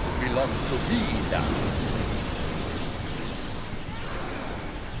friend belongs to me now.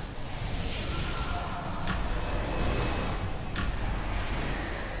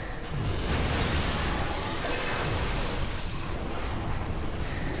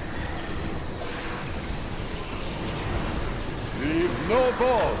 Leave no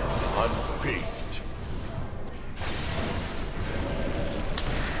bone unpicked.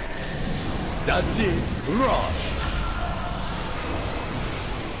 That's it. Run.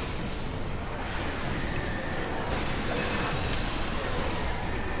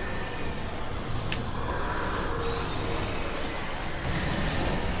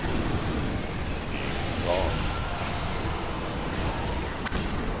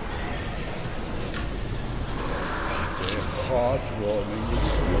 Heartwarming.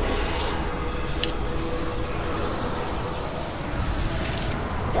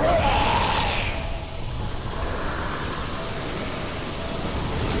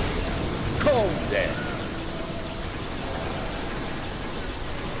 Cold death.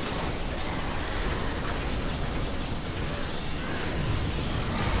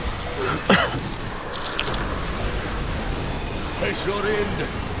 Face your end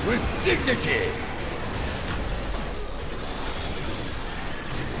with dignity.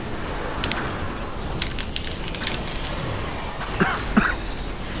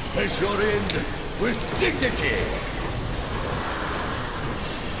 Face your end with dignity!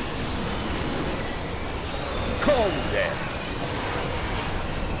 Cold death!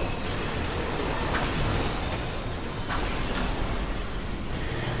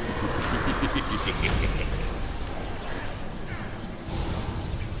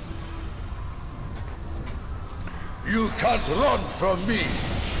 You can't run from me!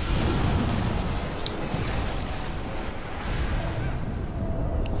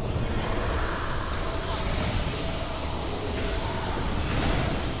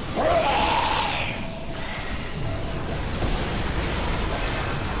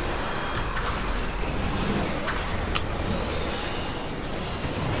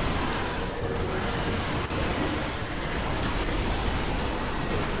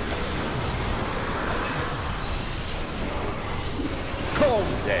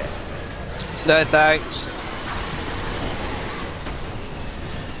 No thanks.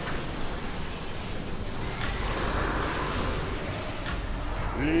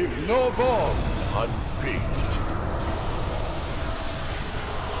 Leave no bone unpicked.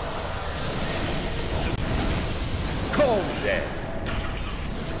 Cold death.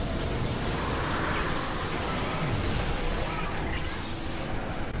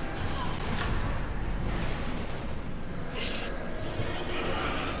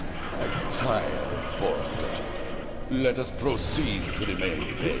 fire formula. Let us proceed to the main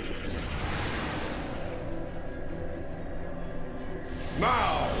event.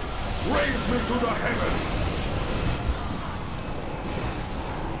 Now, raise me to the heavens!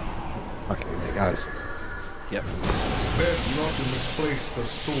 Okay, guys. Yep. Best not to misplace the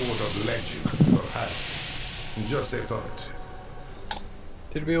sword of legend, perhaps. Just a thought.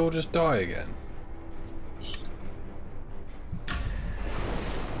 Did we all just die again?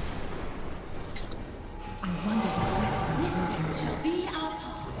 I wonder what this Shall be our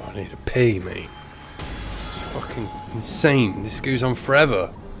path. Oh, I need to pee, mate. It's fucking insane. This goes on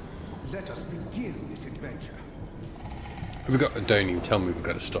forever. Let us begin this adventure. We got. Don't even tell me we've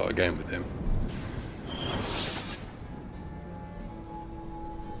got to start again with him.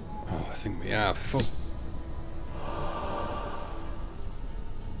 Oh, I think we have. Fuck.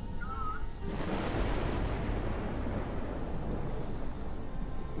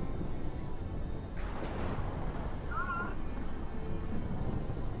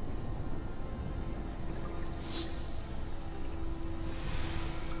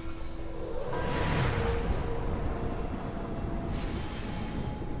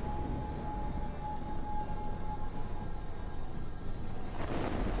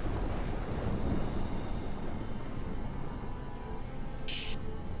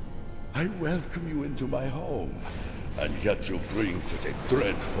 I welcome you into my home, and yet you bring such a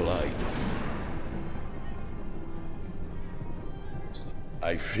dreadful item.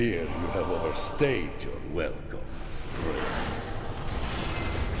 I fear you have overstayed your welcome, friend.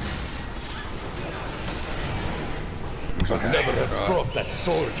 You should Okay, never have right. brought that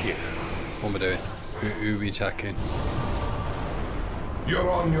sword here. What am I doing? Who are we attacking? You're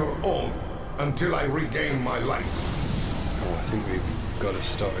on your own until I regain my light. Oh, I think we've got to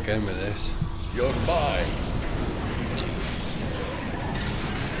start again with this. You're mine.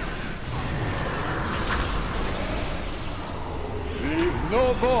 Leave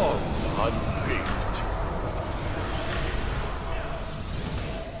no bone unpicked.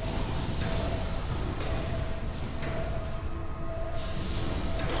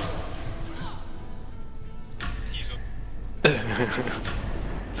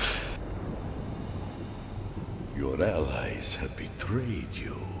 Your allies have betrayed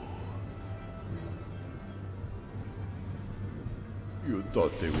you. You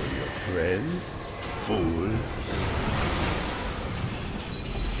thought they were your friends? Fool.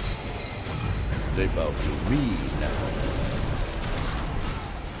 They bow to me now.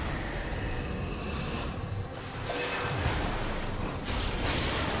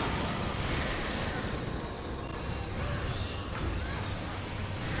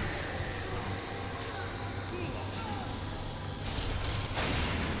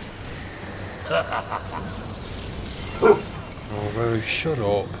 Oh, Rose, shut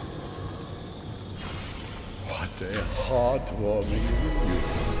up. What a heartwarming reunion.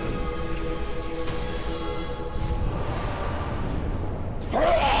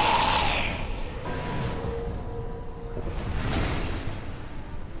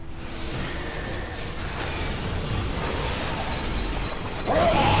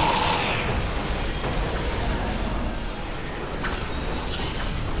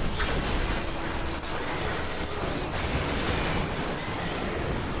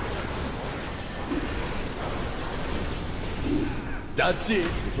 That's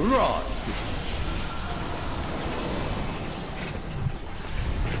it. Run.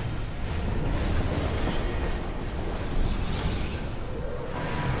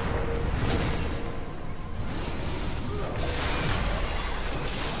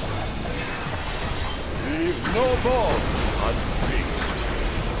 Leave no bone unpicked.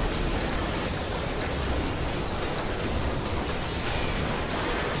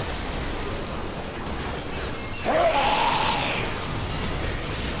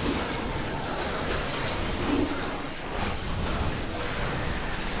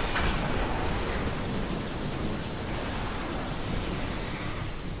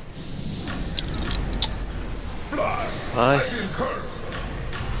 Aye. I've been cursed.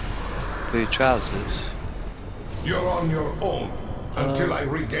 Blue trousers. You're on your own until I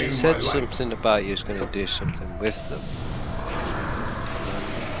regain He my said light. something about you was going to do something with them.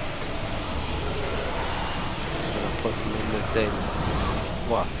 Gonna put them in the thing.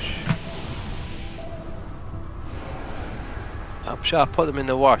 Wash. I'm sure I put them in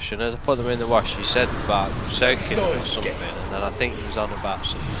the wash, and as I put them in the wash, he said about soaking them or something, and then I think he was on about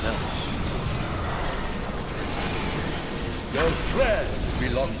something else. Your friend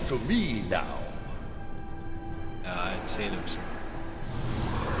belongs to me now. I ain't seen him.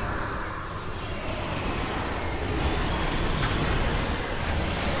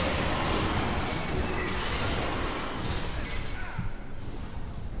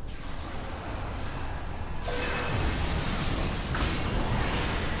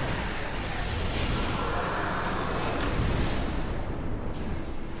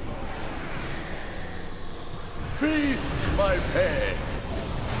 Feast, my pets!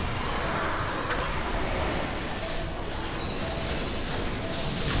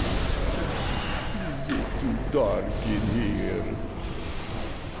 Is it too dark in here?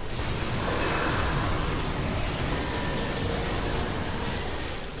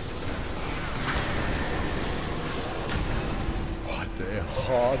 What a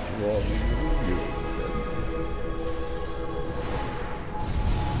heartwarming reunion.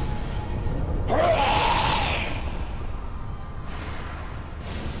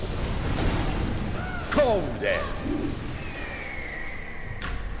 Come then.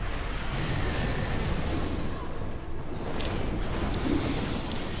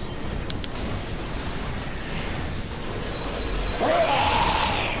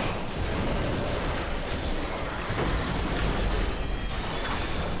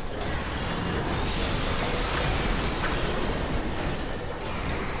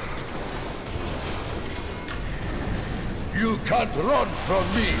 You can't run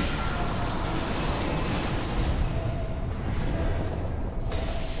from me!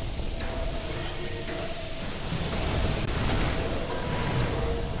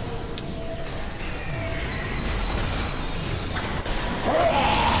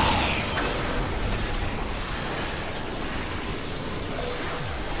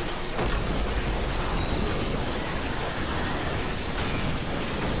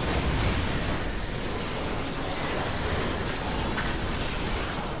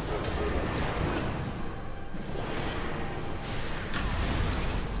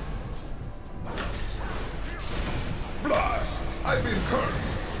 Blast! I've been cursed!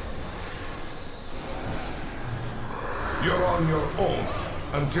 You're on your own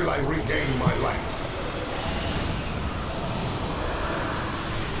until I regain my light.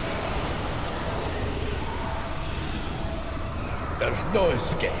 There's no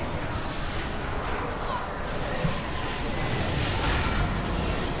escape.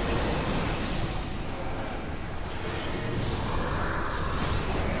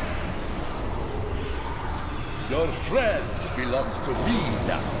 Your friend belongs to me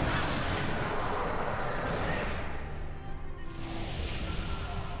now.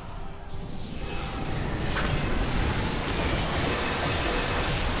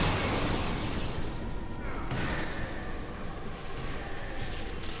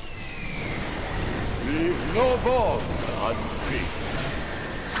 Leave no bone unpicked.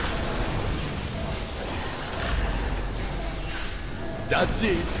 That's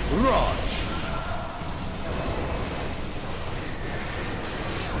it, run!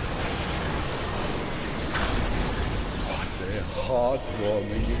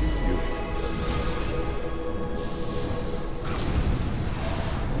 Heartwarming reunion.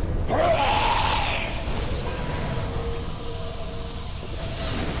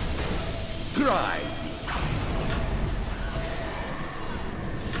 Try me.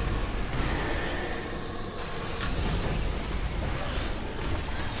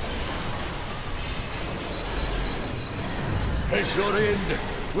 Face your end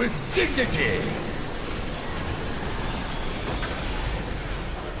with dignity.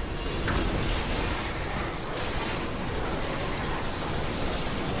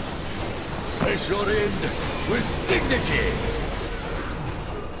 Face your end with dignity!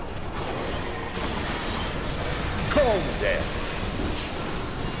 Calm death!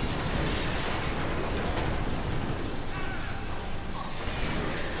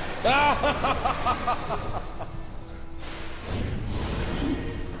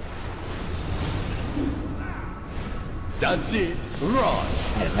 That's it, run!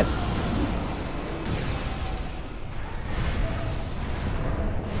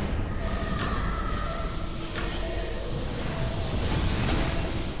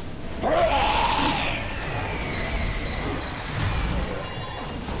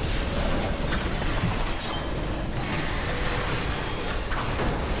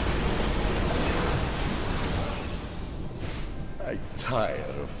 I tire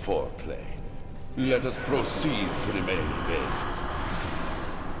of foreplay. Let us proceed to the main event.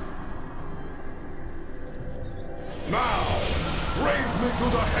 Now, raise me to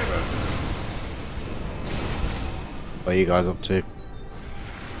the heavens! What are you guys up to?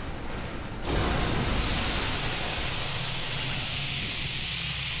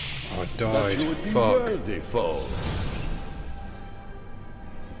 Oh, I died. But you would be Fuck. worthy, foes.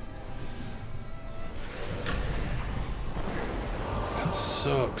 That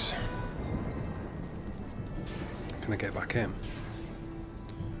sucks. Can I get back in?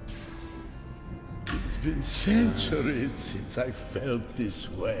 It's been centuries since I felt this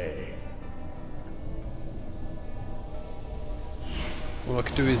way. All I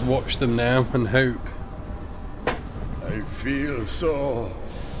could do is watch them now and hope. I feel so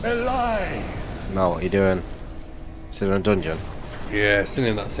alive. No, what are you doing? Still in a dungeon? Yeah, still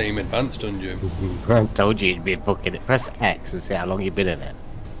in that same advanced dungeon. I told you you'd be booking it. Press X and see how long you've been in it.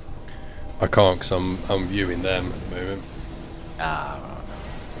 I can't because I'm viewing them at the moment. Ah, right.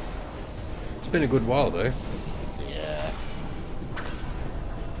 It's been a good while though. Yeah.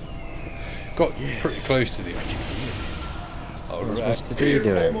 Got pretty close to the end. What's to He is do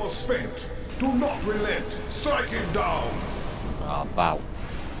doing? almost spent. Do not relent. Strike him down. Oh, wow.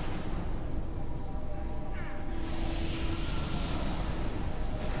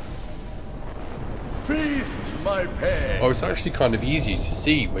 Feast my pain. Oh, it's actually kind of easy to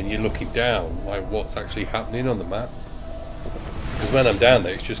see when you're looking down, like what's actually happening on the map. Because when I'm down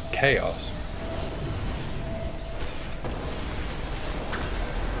there, it's just chaos.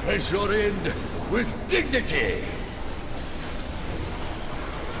 Face your end with dignity.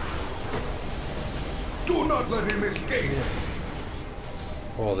 Do not let him escape.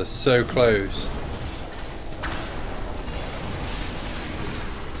 Oh, they're so close.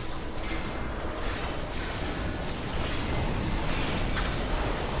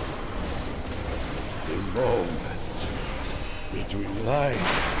 The moment between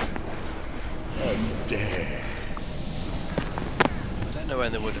life and death. I don't know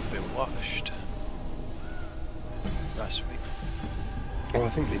when they would have been washed. Last week. Oh, I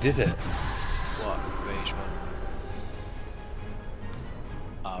think they did it. What? Rage one.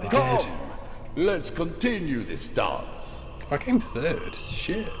 They Come, did. let's continue this dance. I came third.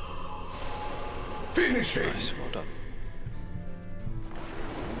 Shit. Finish it. Nice, well done.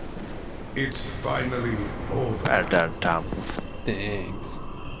 It's finally over. Well done, Tom. Thanks.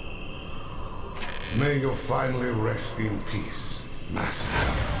 May you finally rest in peace, Master.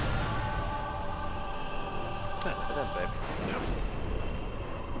 Don't know them, babe.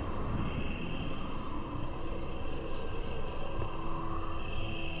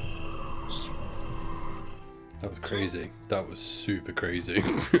 That was crazy. That was super crazy.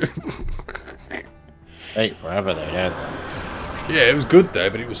 Wait forever though, don't they? Yeah, it was good though,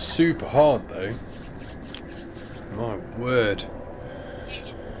 but it was super hard though. My word.